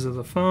the edges of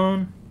the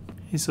phone.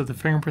 Okay, so the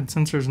fingerprint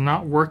sensor is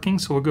not working,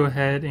 so we'll go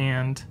ahead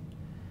and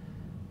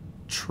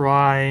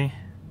try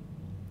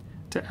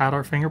to add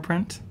our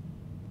fingerprint.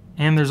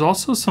 And there's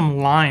also some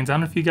lines. I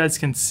don't know if you guys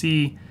can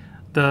see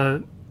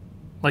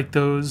like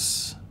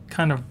those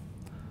kind of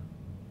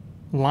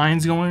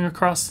lines going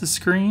across the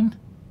screen.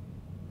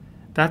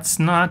 That's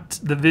not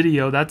the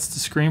video, that's the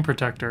screen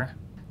protector.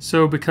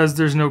 So because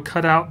there's no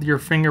cutout, your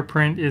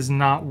fingerprint is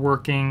not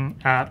working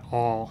at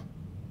all.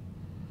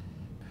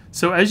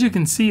 So as you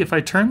can see, if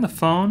I turn the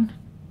phone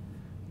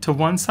to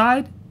one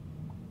side,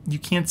 you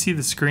can't see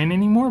the screen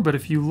anymore, but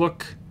if you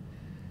look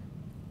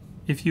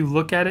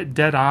at it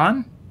dead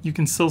on, you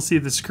can still see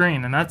the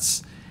screen, and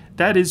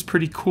that is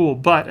pretty cool.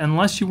 But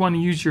unless you want to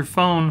use your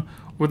phone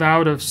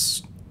without a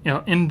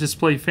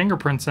in-display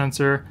fingerprint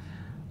sensor,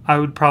 I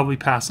would probably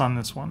pass on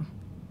this one.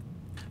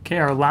 Okay,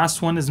 our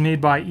last one is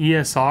made by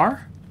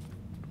ESR.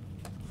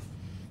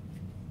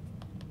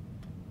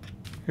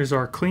 Here's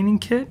our cleaning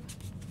kit.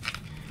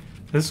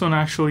 This one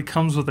actually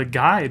comes with a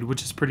guide,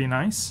 which is pretty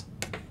nice.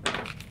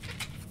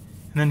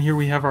 And then here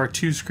we have our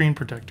two screen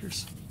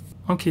protectors.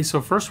 Okay, so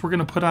first we're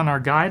going to put on our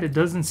guide. It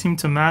doesn't seem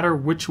to matter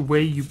which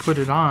way you put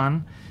it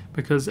on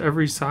because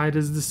every side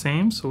is the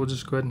same. So we'll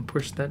just go ahead and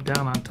push that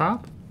down on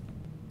top.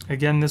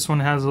 Again, this one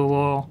has a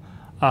little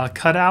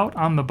cutout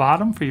on the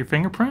bottom for your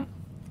fingerprint.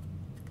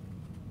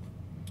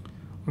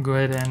 We'll go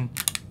ahead and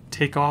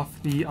take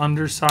off the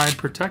underside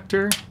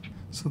protector.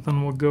 So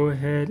then we'll go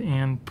ahead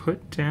and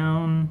put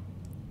down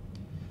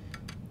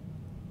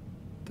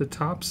the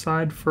top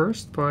side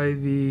first by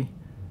the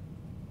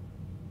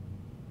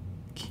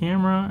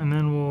camera, and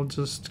then we'll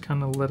just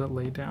kind of let it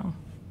lay down.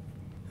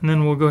 And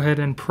then we'll go ahead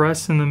and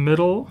press in the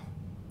middle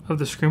of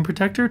the screen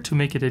protector to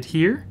make it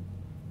adhere.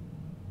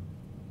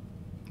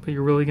 But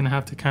you're really going to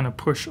have to kind of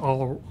push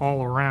all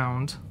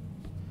around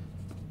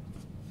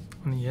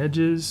on the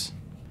edges.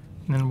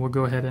 And then we'll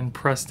go ahead and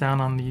press down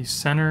on the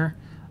center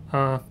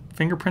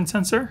fingerprint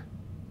sensor.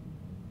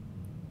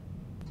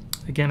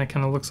 Again, it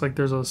kind of looks like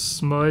there's a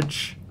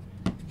smudge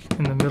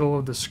in the middle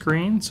of the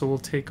screen, so we'll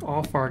take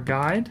off our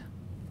guide.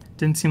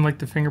 Didn't seem like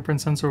the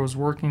fingerprint sensor was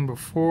working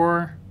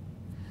before,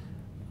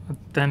 but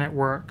then it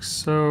works.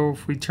 So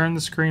if we turn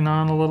the screen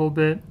on a little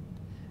bit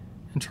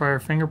and try our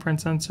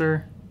fingerprint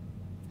sensor,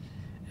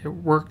 it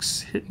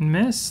works hit and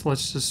miss.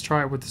 Let's just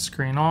try it with the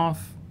screen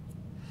off.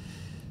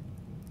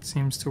 It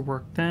seems to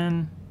work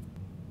then.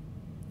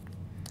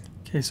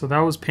 Okay, so that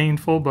was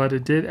painful, but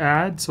it did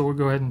add, so we'll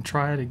go ahead and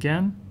try it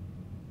again.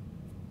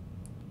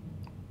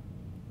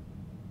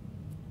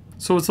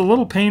 So it's a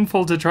little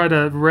painful to try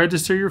to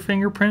register your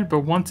fingerprint, but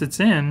once it's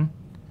in,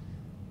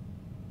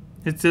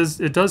 it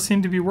does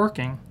seem to be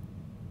working.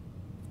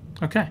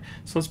 Okay,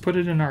 so let's put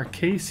it in our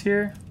case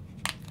here.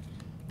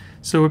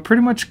 So it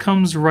pretty much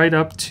comes right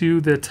up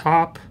to the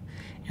top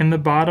and the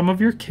bottom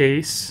of your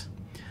case.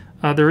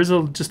 There is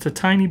just a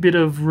tiny bit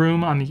of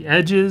room on the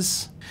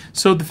edges.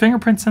 So the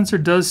fingerprint sensor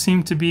does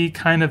seem to be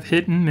kind of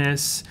hit and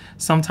miss.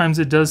 Sometimes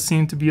it does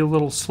seem to be a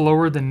little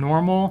slower than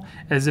normal,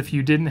 as if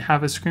you didn't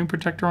have a screen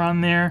protector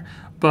on there.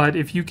 But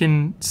if you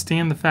can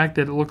stand the fact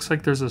that it looks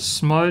like there's a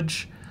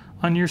smudge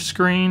on your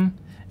screen,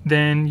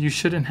 then you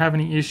shouldn't have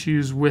any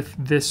issues with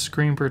this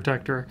screen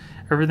protector.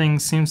 Everything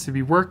seems to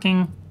be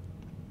working.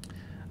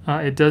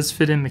 It does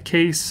fit in the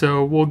case,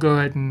 so we'll go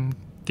ahead and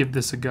give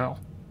this a go.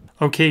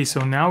 Okay,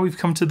 so now we've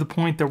come to the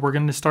point that we're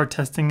going to start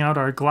testing out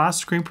our glass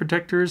screen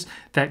protectors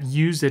that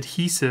use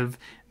adhesive.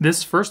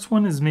 This first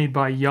one is made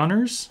by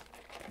Yunners.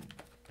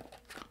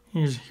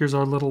 Here's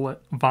our little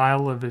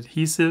vial of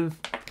adhesive.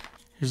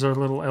 Here's our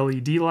little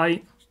LED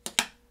light.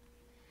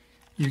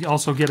 You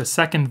also get a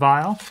second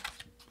vial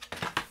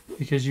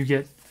because you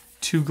get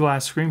 2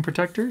 glass screen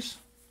protectors,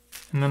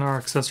 and then our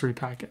accessory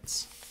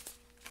packets.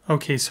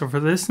 Okay, so for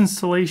this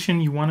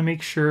installation, you want to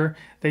make sure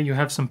that you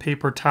have some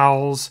paper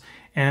towels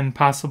and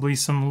possibly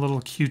some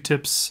little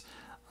Q-tips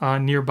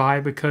nearby,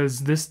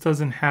 because this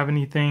doesn't have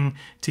anything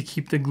to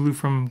keep the glue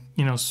from,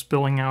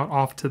 spilling out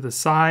off to the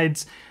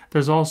sides.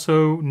 There's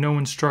also no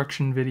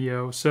instruction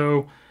video,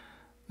 so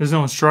there's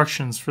no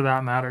instructions for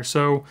that matter.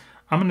 So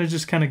I'm going to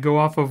just kind of go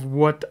off of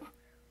what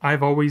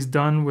I've always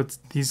done with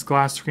these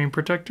glass screen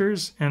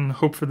protectors and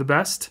hope for the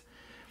best.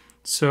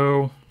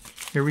 So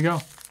here we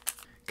go.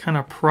 Kind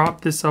of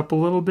prop this up a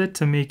little bit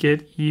to make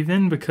it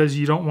even, because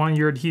you don't want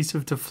your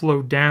adhesive to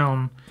flow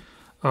down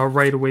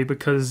right away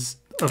because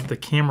of the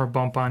camera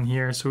bump on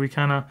here. So we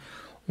kind of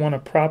want to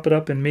prop it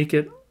up and make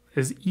it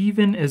as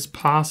even as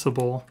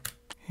possible.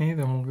 Okay,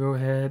 then we'll go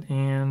ahead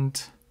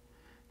and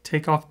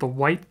take off the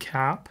white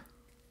cap.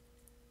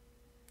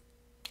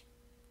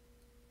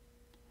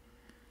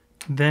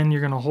 Then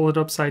you're going to hold it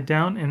upside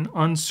down and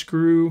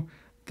unscrew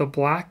the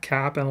black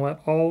cap and let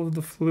all of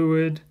the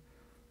fluid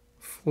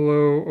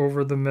flow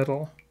over the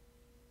middle.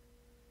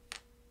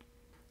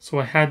 So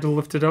I had to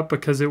lift it up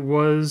because it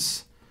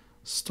was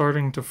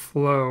starting to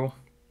flow.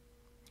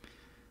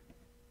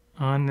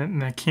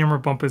 And that camera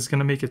bump is going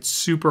to make it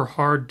super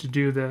hard to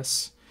do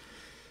this.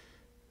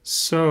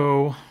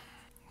 So,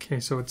 okay,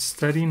 so it's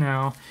steady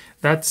now.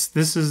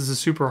 This is the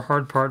super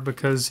hard part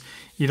because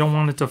you don't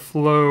want it to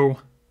flow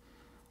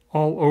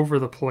all over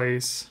the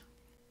place.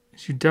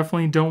 You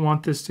definitely don't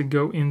want this to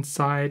go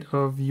inside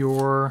of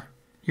your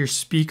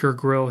speaker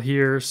grill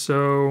here.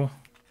 So,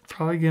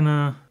 probably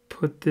gonna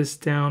put this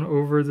down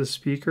over the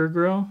speaker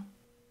grill.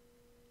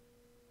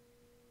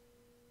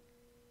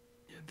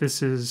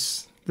 This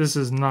is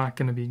not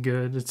going to be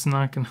good. It's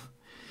not going to...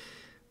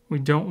 We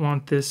don't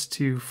want this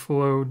to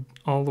flow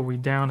all the way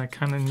down. It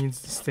kind of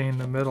needs to stay in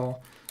the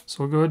middle.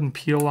 So we'll go ahead and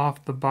peel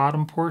off the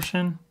bottom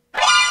portion.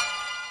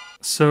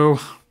 So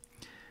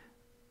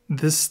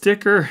the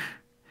sticker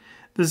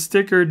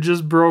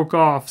just broke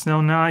off. So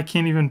now I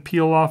can't even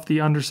peel off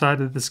the underside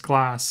of this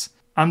glass.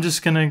 I'm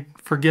just going to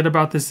forget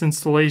about this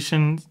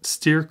installation,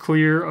 steer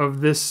clear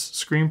of this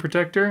screen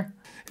protector.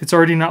 It's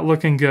already not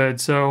looking good.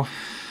 So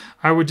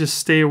I would just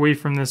stay away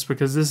from this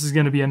because this is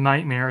going to be a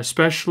nightmare,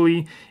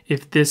 especially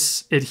if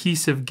this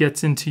adhesive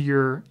gets into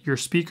your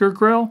speaker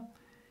grill.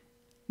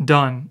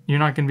 Done. You're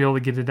not going to be able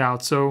to get it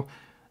out. So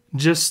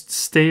just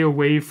stay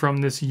away from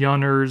this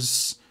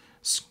Yunners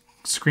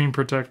screen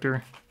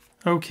protector.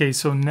 Okay,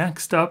 so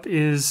next up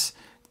is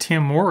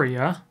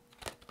Tamoria.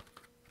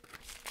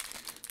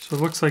 So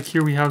it looks like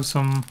here we have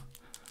some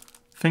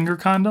finger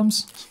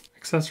condoms,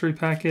 accessory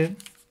packet,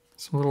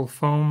 some little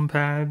foam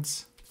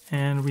pads,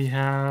 and we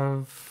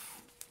have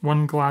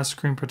one glass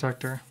screen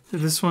protector.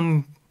 This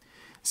one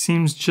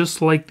seems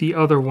just like the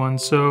other one,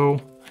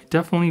 so I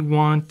definitely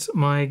want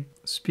my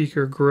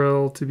speaker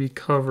grill to be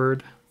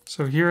covered.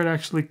 So here it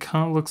actually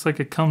looks like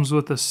it comes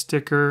with a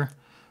sticker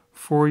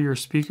for your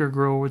speaker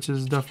grill, which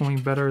is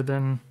definitely better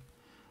than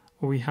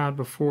what we had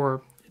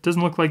before. It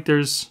doesn't look like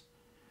there's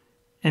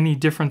any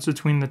difference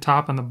between the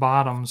top and the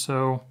bottom,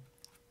 so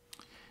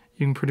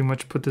you can pretty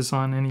much put this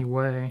on any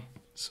way.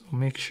 So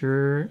make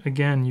sure,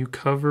 again, you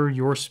cover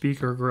your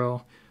speaker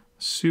grill.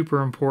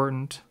 Super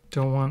important.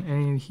 Don't want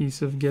any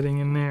adhesive getting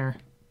in there.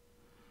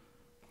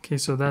 Okay,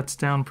 so that's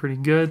down pretty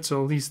good.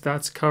 So at least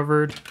that's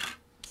covered.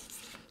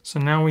 So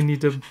now we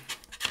need to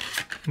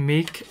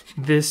make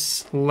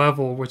this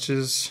level, which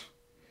is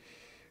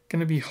going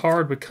to be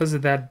hard because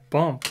of that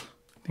bump.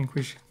 I think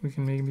we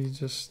can maybe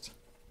just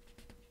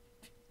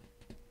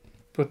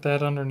put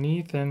that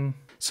underneath. And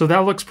so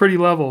that looks pretty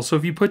level. So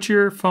if you put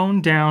your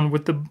phone down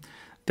with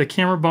the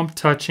camera bump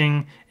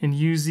touching and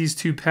use these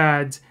two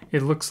pads,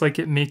 it looks like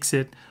it makes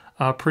it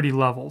pretty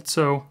leveled.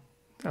 So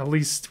at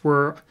least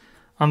we're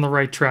on the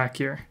right track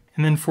here.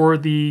 And then for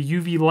the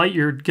UV light,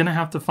 you're gonna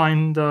have to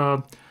find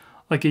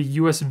like a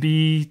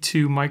USB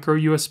to micro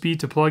USB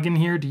to plug in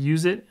here to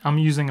use it. I'm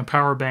using a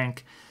power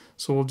bank,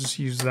 so we'll just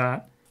use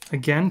that.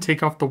 Again,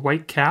 take off the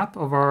white cap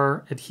of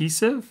our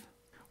adhesive.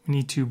 We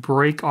need to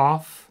break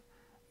off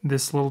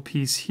this little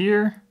piece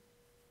here.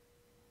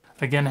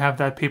 Again, have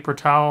that paper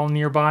towel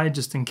nearby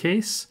just in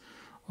case.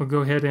 We'll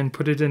go ahead and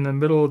put it in the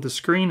middle of the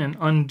screen and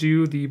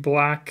undo the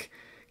black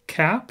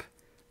cap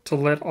to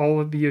let all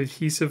of the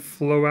adhesive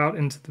flow out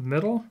into the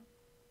middle.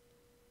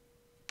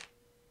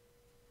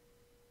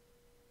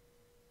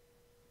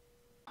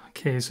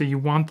 Okay, so you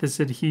want this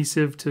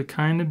adhesive to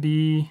kind of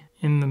be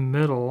in the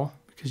middle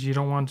because you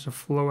don't want it to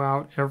flow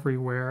out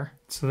everywhere.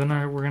 So then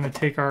we're going to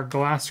take our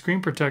glass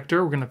screen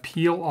protector. We're going to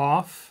peel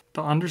off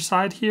the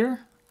underside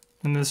here.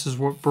 And this is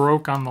what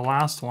broke on the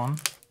last one.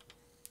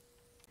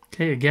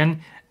 Okay,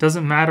 again, it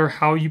doesn't matter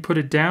how you put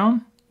it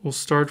down. We'll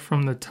start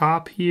from the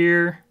top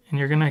here, and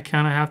you're gonna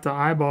kind of have to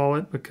eyeball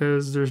it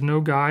because there's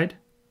no guide.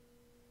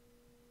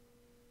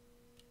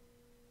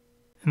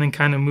 And then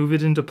kind of move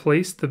it into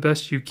place the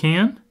best you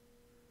can.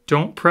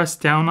 Don't press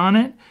down on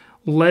it.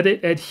 Let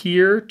it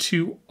adhere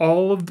to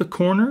all of the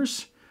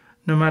corners.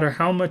 No matter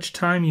how much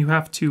time you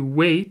have to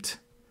wait,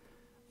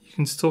 you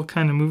can still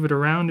kind of move it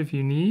around if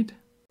you need.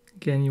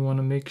 Again, you want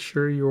to make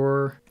sure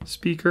your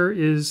speaker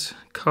is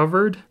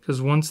covered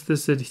because once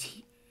this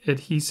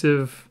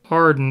adhesive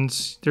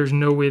hardens, there's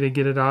no way to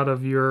get it out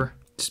of your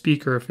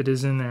speaker if it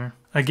is in there.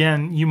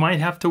 Again, you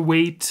might have to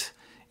wait,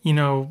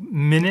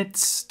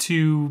 minutes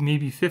to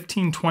maybe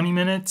 15, 20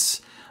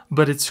 minutes,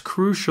 but it's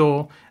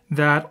crucial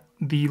that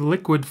the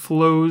liquid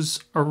flows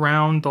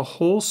around the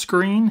whole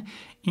screen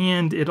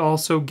and it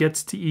also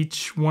gets to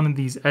each one of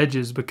these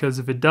edges, because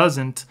if it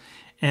doesn't,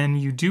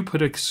 and you do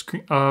put a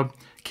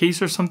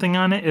case or something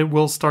on it, it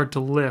will start to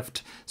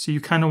lift. So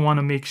you kind of want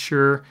to make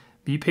sure,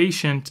 be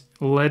patient,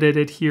 let it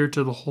adhere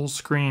to the whole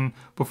screen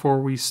before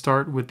we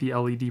start with the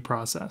LED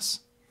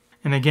process.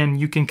 And again,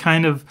 you can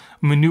kind of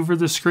maneuver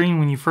the screen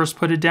when you first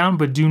put it down,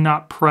 but do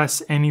not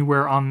press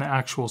anywhere on the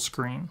actual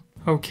screen.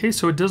 Okay,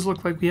 so it does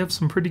look like we have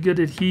some pretty good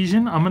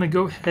adhesion. I'm gonna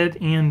go ahead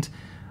and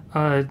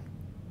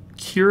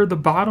cure the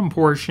bottom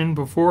portion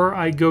before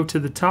I go to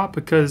the top,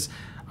 because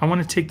I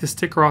want to take the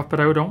sticker off, but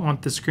I don't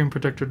want the screen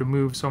protector to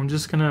move. So I'm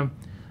just gonna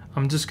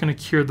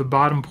cure the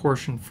bottom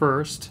portion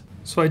first.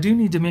 So I do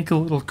need to make a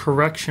little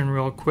correction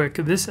real quick.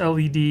 This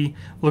LED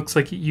looks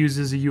like it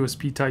uses a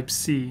USB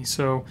Type-C.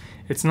 So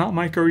it's not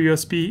micro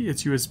USB,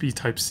 it's USB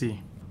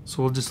Type-C.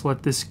 So we'll just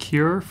let this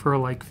cure for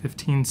like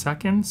 15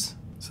 seconds.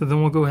 So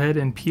then we'll go ahead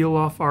and peel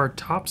off our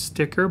top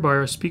sticker by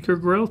our speaker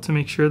grill to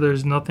make sure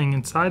there's nothing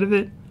inside of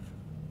it.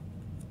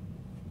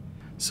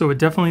 So it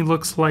definitely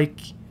looks like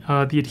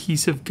the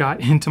adhesive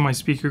got into my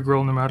speaker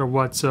grill no matter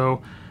what.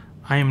 So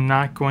I am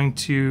not going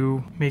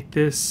to make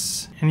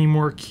this any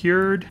more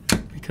cured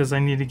because I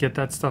need to get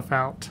that stuff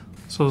out.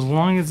 So as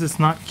long as it's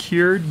not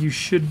cured, you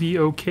should be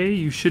okay.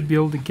 You should be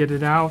able to get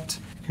it out.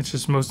 It's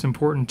just most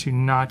important to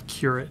not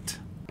cure it.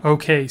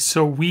 Okay,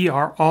 so we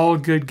are all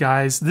good,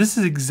 guys. This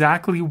is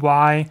exactly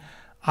why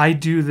I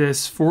do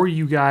this for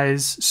you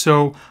guys,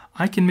 so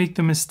I can make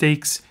the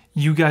mistakes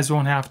you guys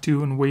won't have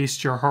to and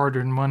waste your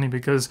hard-earned money,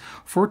 because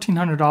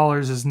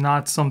 $1,400 is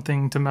not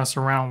something to mess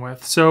around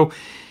with. So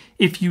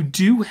if you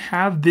do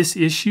have this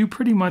issue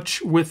pretty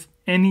much with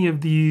any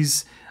of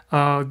these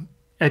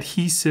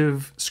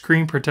adhesive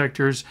screen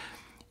protectors,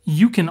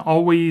 you can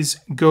always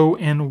go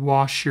and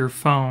wash your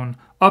phone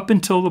up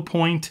until the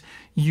point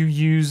you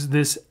use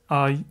this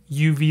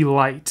UV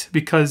light,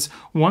 because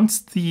once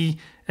the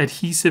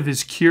adhesive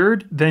is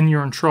cured, then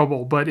you're in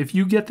trouble. But if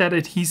you get that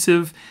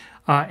adhesive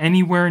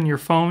anywhere in your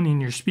phone,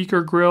 in your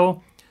speaker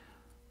grill,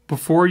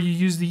 before you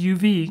use the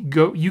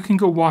UV, you can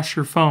go wash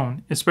your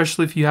phone,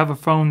 especially if you have a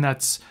phone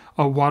that's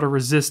water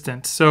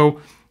resistant.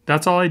 So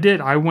that's all I did.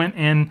 I went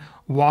and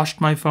washed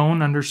my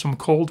phone under some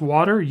cold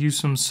water, used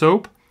some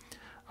soap.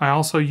 I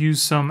also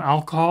used some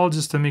alcohol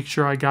just to make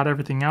sure I got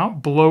everything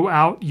out. Blow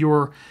out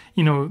your,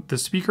 the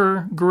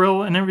speaker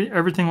grill and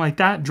everything like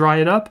that. Dry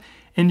it up,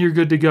 and you're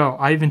good to go.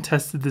 I even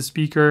tested the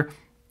speaker,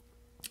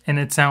 and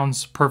it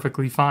sounds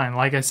perfectly fine.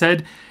 Like I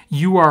said,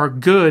 you are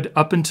good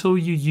up until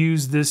you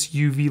use this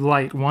UV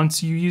light.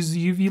 Once you use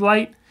the UV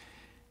light,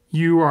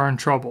 you are in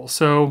trouble.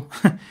 So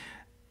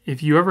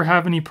if you ever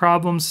have any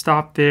problems,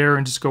 stop there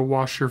and just go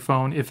wash your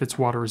phone if it's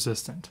water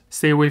resistant.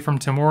 Stay away from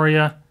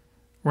Timoria.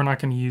 We're not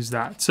going to use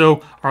that.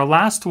 So our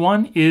last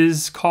one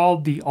is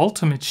called the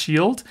Ultimate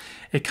Shield.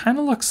 It kind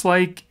of looks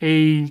like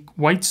a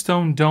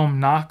Whitestone Dome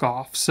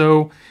knockoff.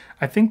 So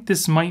I think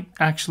this might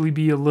actually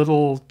be a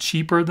little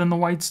cheaper than the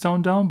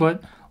Whitestone Dome,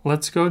 but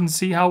let's go and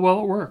see how well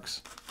it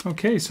works.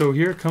 Okay, so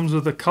here it comes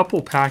with a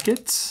couple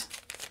packets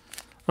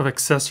of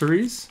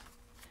accessories.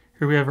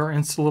 Here we have our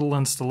little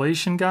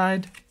installation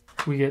guide.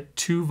 We get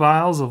 2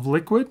 vials of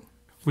liquid.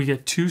 We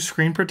get 2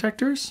 screen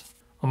protectors,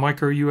 a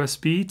micro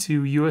USB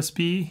to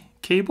USB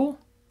cable.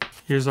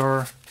 Here's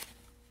our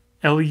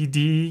LED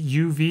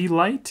UV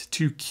light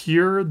to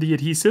cure the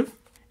adhesive.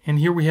 And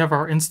here we have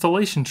our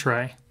installation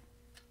tray.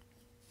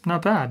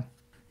 Not bad.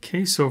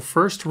 Okay, so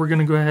first we're going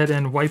to go ahead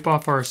and wipe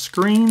off our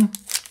screen.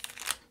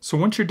 So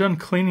once you're done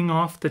cleaning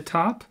off the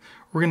top,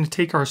 we're going to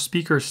take our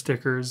speaker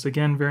stickers.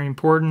 Again, very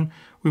important.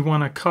 We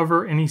want to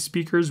cover any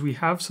speakers we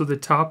have. So the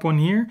top one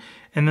here,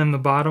 and then the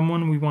bottom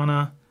one, we want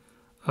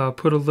to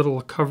put a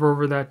little cover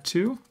over that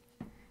too.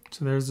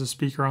 So there's the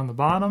speaker on the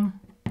bottom.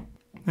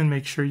 Then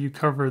make sure you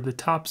cover the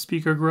top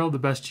speaker grill the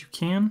best you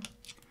can.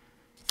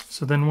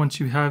 So then once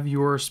you have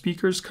your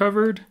speakers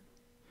covered,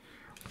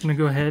 I'm going to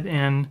go ahead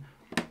and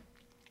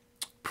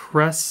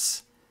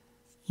press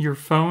your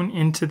phone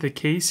into the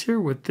case here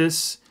with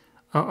this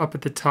up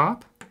at the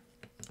top.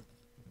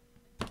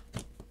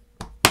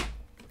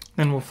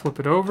 Then we'll flip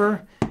it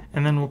over,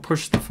 and then we'll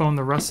push the phone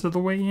the rest of the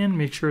way in.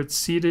 Make sure it's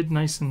seated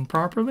nice and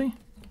properly.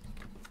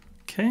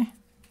 Okay.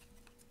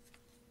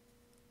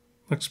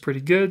 Looks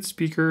pretty good.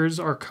 Speakers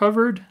are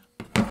covered.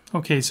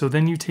 Okay, so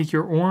then you take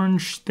your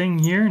orange thing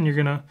here and you're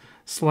going to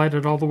slide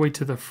it all the way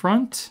to the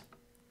front.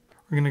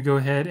 We're going to go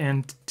ahead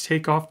and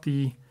take off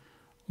the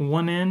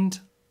one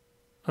end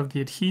of the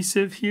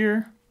adhesive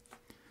here.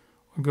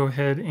 We'll go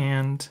ahead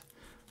and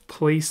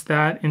place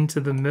that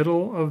into the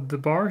middle of the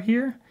bar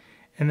here,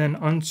 and then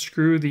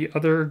unscrew the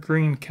other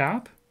green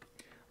cap.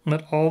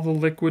 Let all the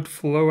liquid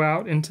flow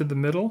out into the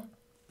middle.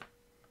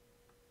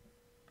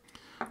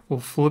 We'll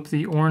flip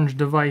the orange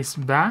device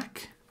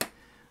back,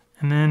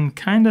 and then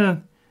kind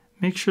of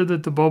make sure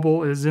that the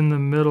bubble is in the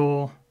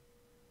middle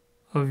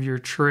of your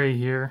tray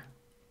here.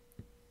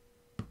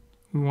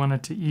 We want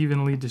it to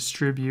evenly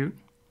distribute,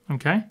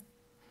 okay?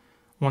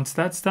 Once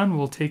that's done,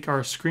 we'll take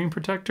our screen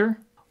protector.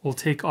 We'll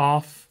take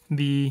off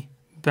the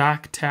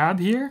back tab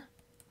here.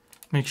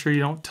 Make sure you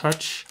don't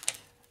touch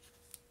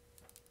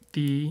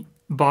the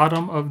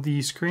bottom of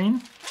the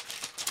screen.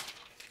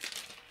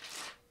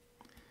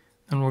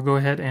 And we'll go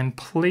ahead and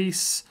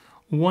place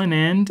one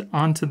end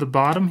onto the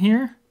bottom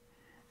here,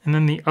 and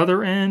then the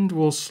other end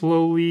will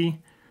slowly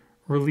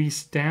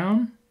release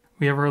down.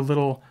 We have our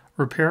little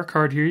repair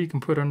card here you can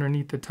put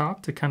underneath the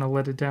top to kind of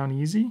let it down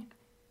easy.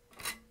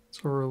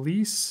 So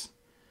release,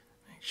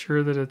 make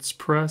sure that it's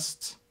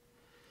pressed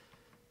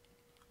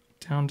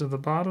down to the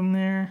bottom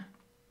there,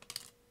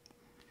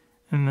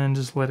 and then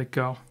just let it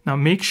go. Now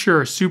make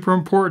sure, super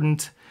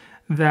important,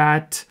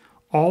 that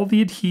all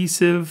the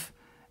adhesive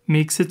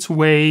makes its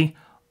way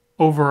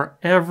over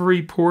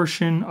every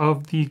portion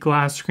of the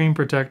glass screen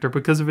protector,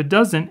 because if it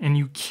doesn't and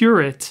you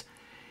cure it,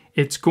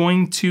 it's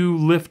going to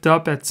lift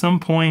up at some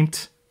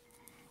point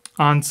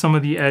on some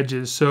of the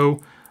edges.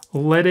 So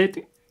let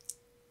it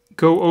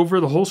go over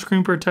the whole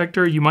screen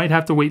protector. You might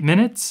have to wait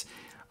minutes,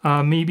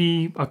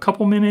 maybe a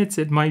couple minutes.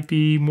 It might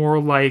be more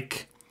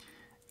like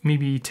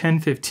maybe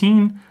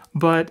 10-15,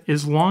 but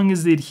as long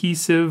as the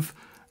adhesive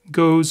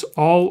goes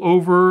all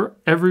over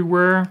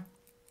everywhere,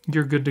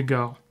 you're good to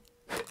go.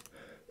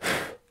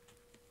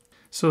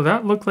 So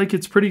that looked like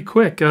it's pretty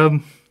quick.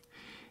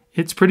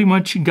 It's pretty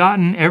much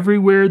gotten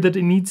everywhere that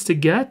it needs to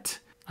get.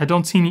 I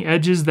don't see any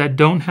edges that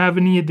don't have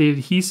any of the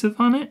adhesive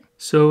on it.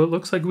 So it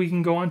looks like we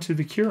can go on to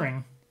the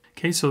curing.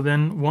 Okay, so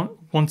then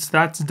once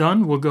that's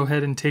done, we'll go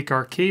ahead and take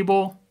our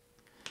cable.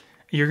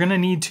 You're gonna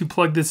need to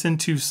plug this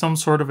into some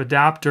sort of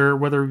adapter,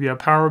 whether it be a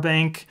power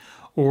bank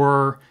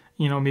or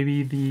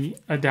maybe the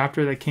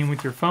adapter that came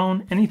with your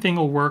phone. Anything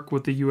will work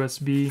with the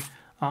USB.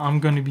 I'm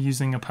going to be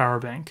using a power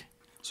bank.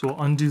 So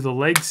we'll undo the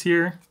legs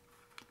here.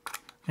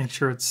 Make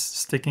sure it's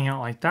sticking out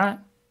like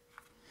that.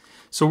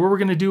 So what we're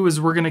going to do is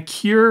we're going to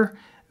cure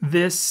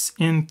this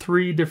in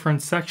 3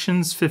 different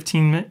sections,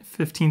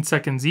 15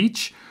 seconds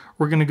each.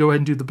 We're going to go ahead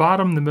and do the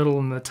bottom, the middle,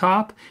 and the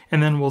top,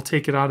 and then we'll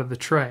take it out of the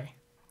tray.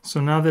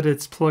 So now that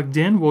it's plugged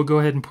in, we'll go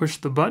ahead and push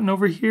the button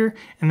over here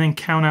and then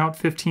count out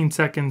 15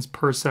 seconds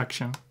per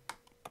section.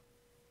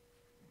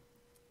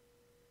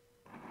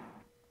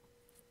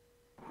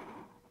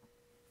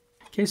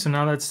 Okay, so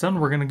now that's done,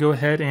 we're going to go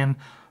ahead and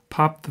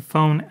pop the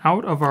phone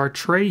out of our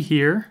tray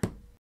here.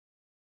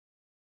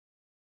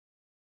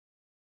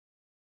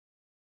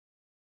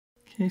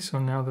 Okay, so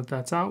now that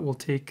that's out, we'll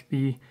take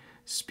the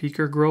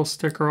speaker grill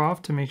sticker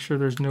off to make sure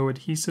there's no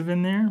adhesive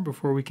in there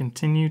before we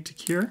continue to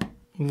cure.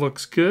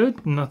 Looks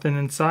good, nothing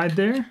inside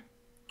there.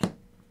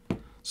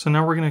 So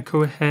now we're going to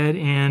go ahead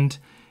and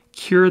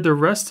cure the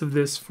rest of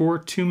this for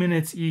 2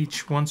 minutes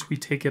each once we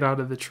take it out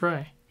of the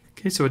tray.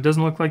 Okay, so it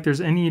doesn't look like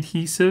there's any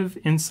adhesive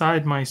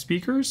inside my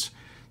speakers.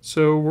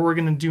 So what we're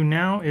going to do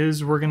now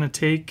is we're going to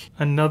take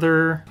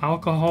another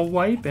alcohol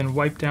wipe and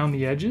wipe down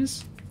the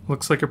edges.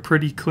 Looks like a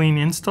pretty clean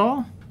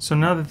install. So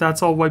now that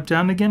that's all wiped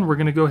down again, we're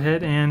going to go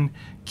ahead and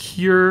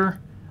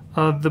cure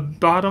the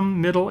bottom,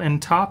 middle,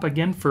 and top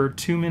again for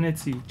 2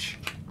 minutes each.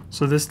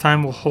 So this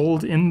time we'll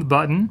hold in the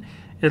button.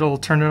 It'll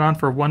turn it on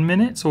for 1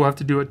 minute, so we'll have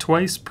to do it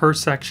twice per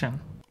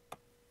section.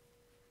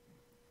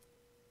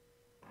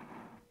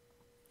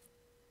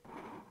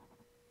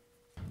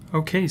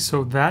 Okay,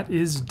 so that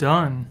is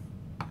done.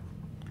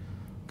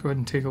 Go ahead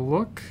and take a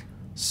look.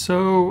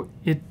 So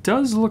it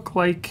does look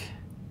like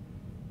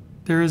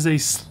there is a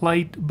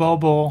slight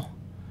bubble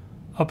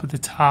up at the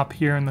top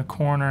here in the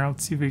corner.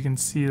 Let's see if we can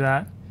see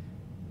that.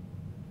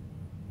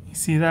 You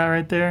see that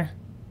right there?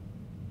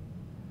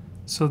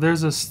 So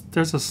there's a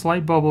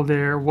slight bubble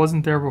there. It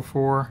wasn't there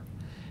before.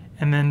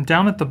 And then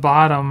down at the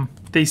bottom,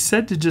 they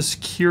said to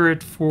just cure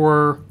it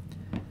for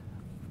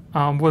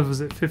what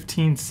was it,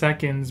 15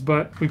 seconds,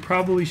 but we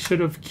probably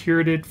should have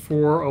cured it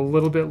for a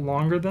little bit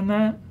longer than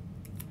that,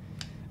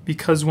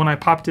 because when I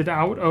popped it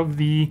out of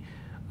the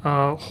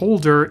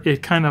holder,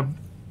 it kind of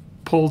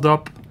pulled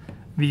up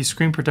the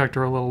screen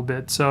protector a little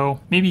bit. So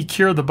maybe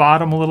cure the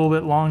bottom a little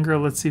bit longer.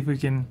 Let's see if we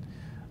can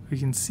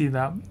see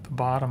that, the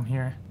bottom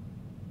here.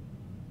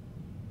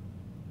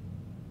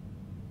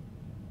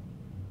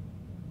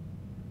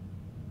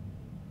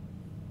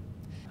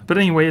 But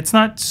anyway, it's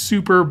not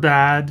super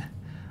bad.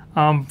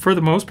 For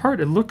the most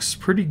part, it looks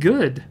pretty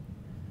good.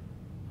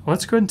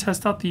 Let's go ahead and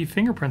test out the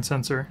fingerprint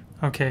sensor.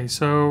 Okay,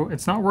 so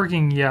it's not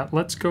working yet.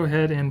 Let's go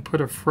ahead and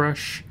put a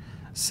fresh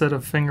set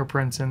of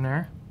fingerprints in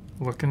there.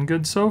 Looking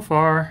good so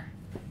far.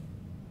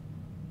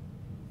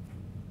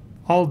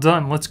 All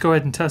done. Let's go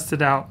ahead and test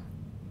it out.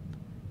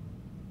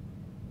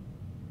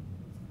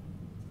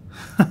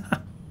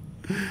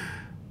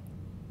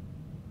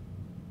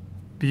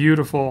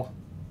 Beautiful.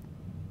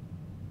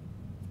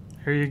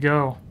 There you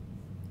go.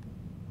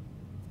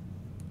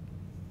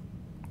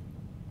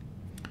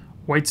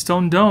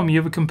 Whitestone Dome, you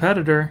have a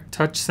competitor.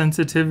 Touch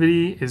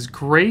sensitivity is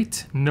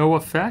great, no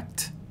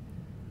effect,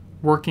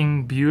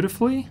 working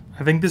beautifully.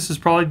 I think this is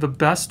probably the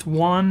best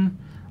one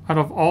out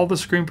of all the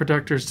screen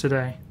protectors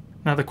today.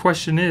 Now the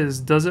question is,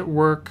 does it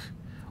work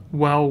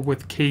well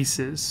with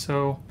cases?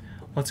 So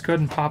let's go ahead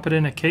and pop it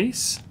in a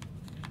case.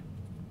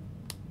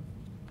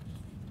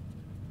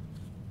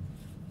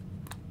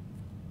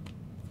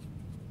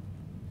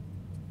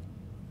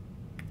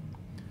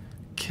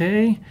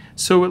 Okay,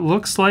 so it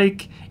looks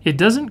like it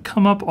doesn't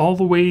come up all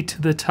the way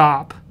to the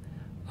top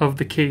of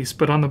the case,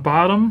 but on the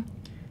bottom,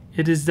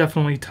 it is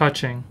definitely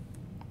touching.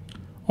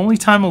 Only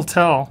time will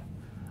tell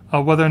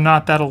whether or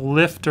not that'll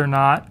lift or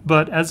not,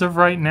 but as of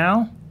right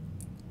now,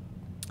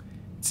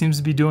 It seems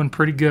to be doing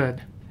pretty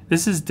good.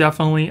 This is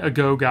definitely a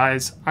go,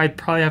 guys. I'd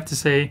probably have to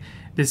say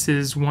this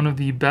is one of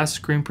the best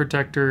screen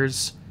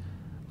protectors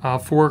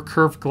for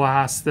curved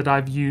glass that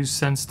I've used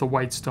since the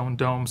Whitestone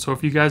Dome. So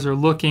if you guys are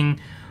looking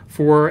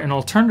for an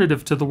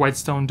alternative to the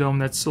Whitestone Dome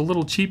that's a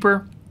little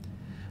cheaper,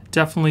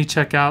 definitely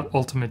check out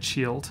Ultimate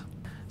Shield.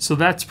 So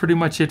that's pretty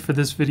much it for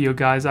this video,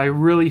 guys. I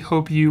really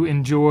hope you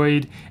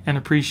enjoyed and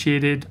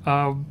appreciated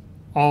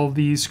all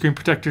these screen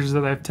protectors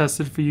that I've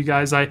tested for you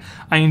guys. I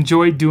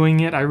enjoy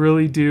doing it, I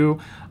really do.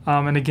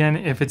 And again,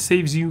 if it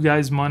saves you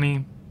guys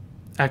money,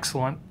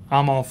 excellent.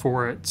 I'm all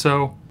for it.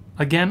 So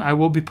again, I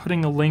will be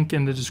putting a link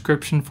in the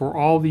description for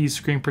all these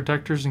screen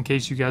protectors in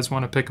case you guys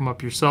want to pick them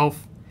up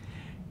yourself.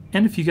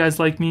 And if you guys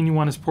like me and you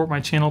want to support my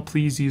channel,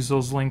 please use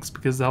those links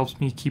because it helps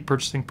me keep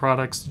purchasing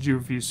products to do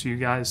reviews for you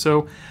guys.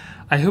 So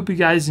I hope you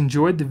guys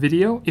enjoyed the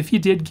video. If you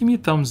did, give me a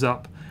thumbs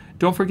up.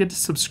 Don't forget to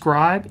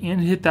subscribe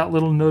and hit that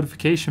little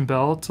notification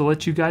bell to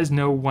let you guys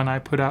know when I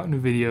put out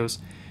new videos.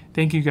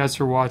 Thank you guys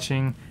for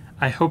watching.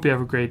 I hope you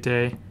have a great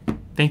day.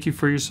 Thank you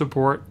for your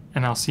support,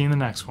 and I'll see you in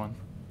the next one.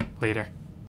 Later.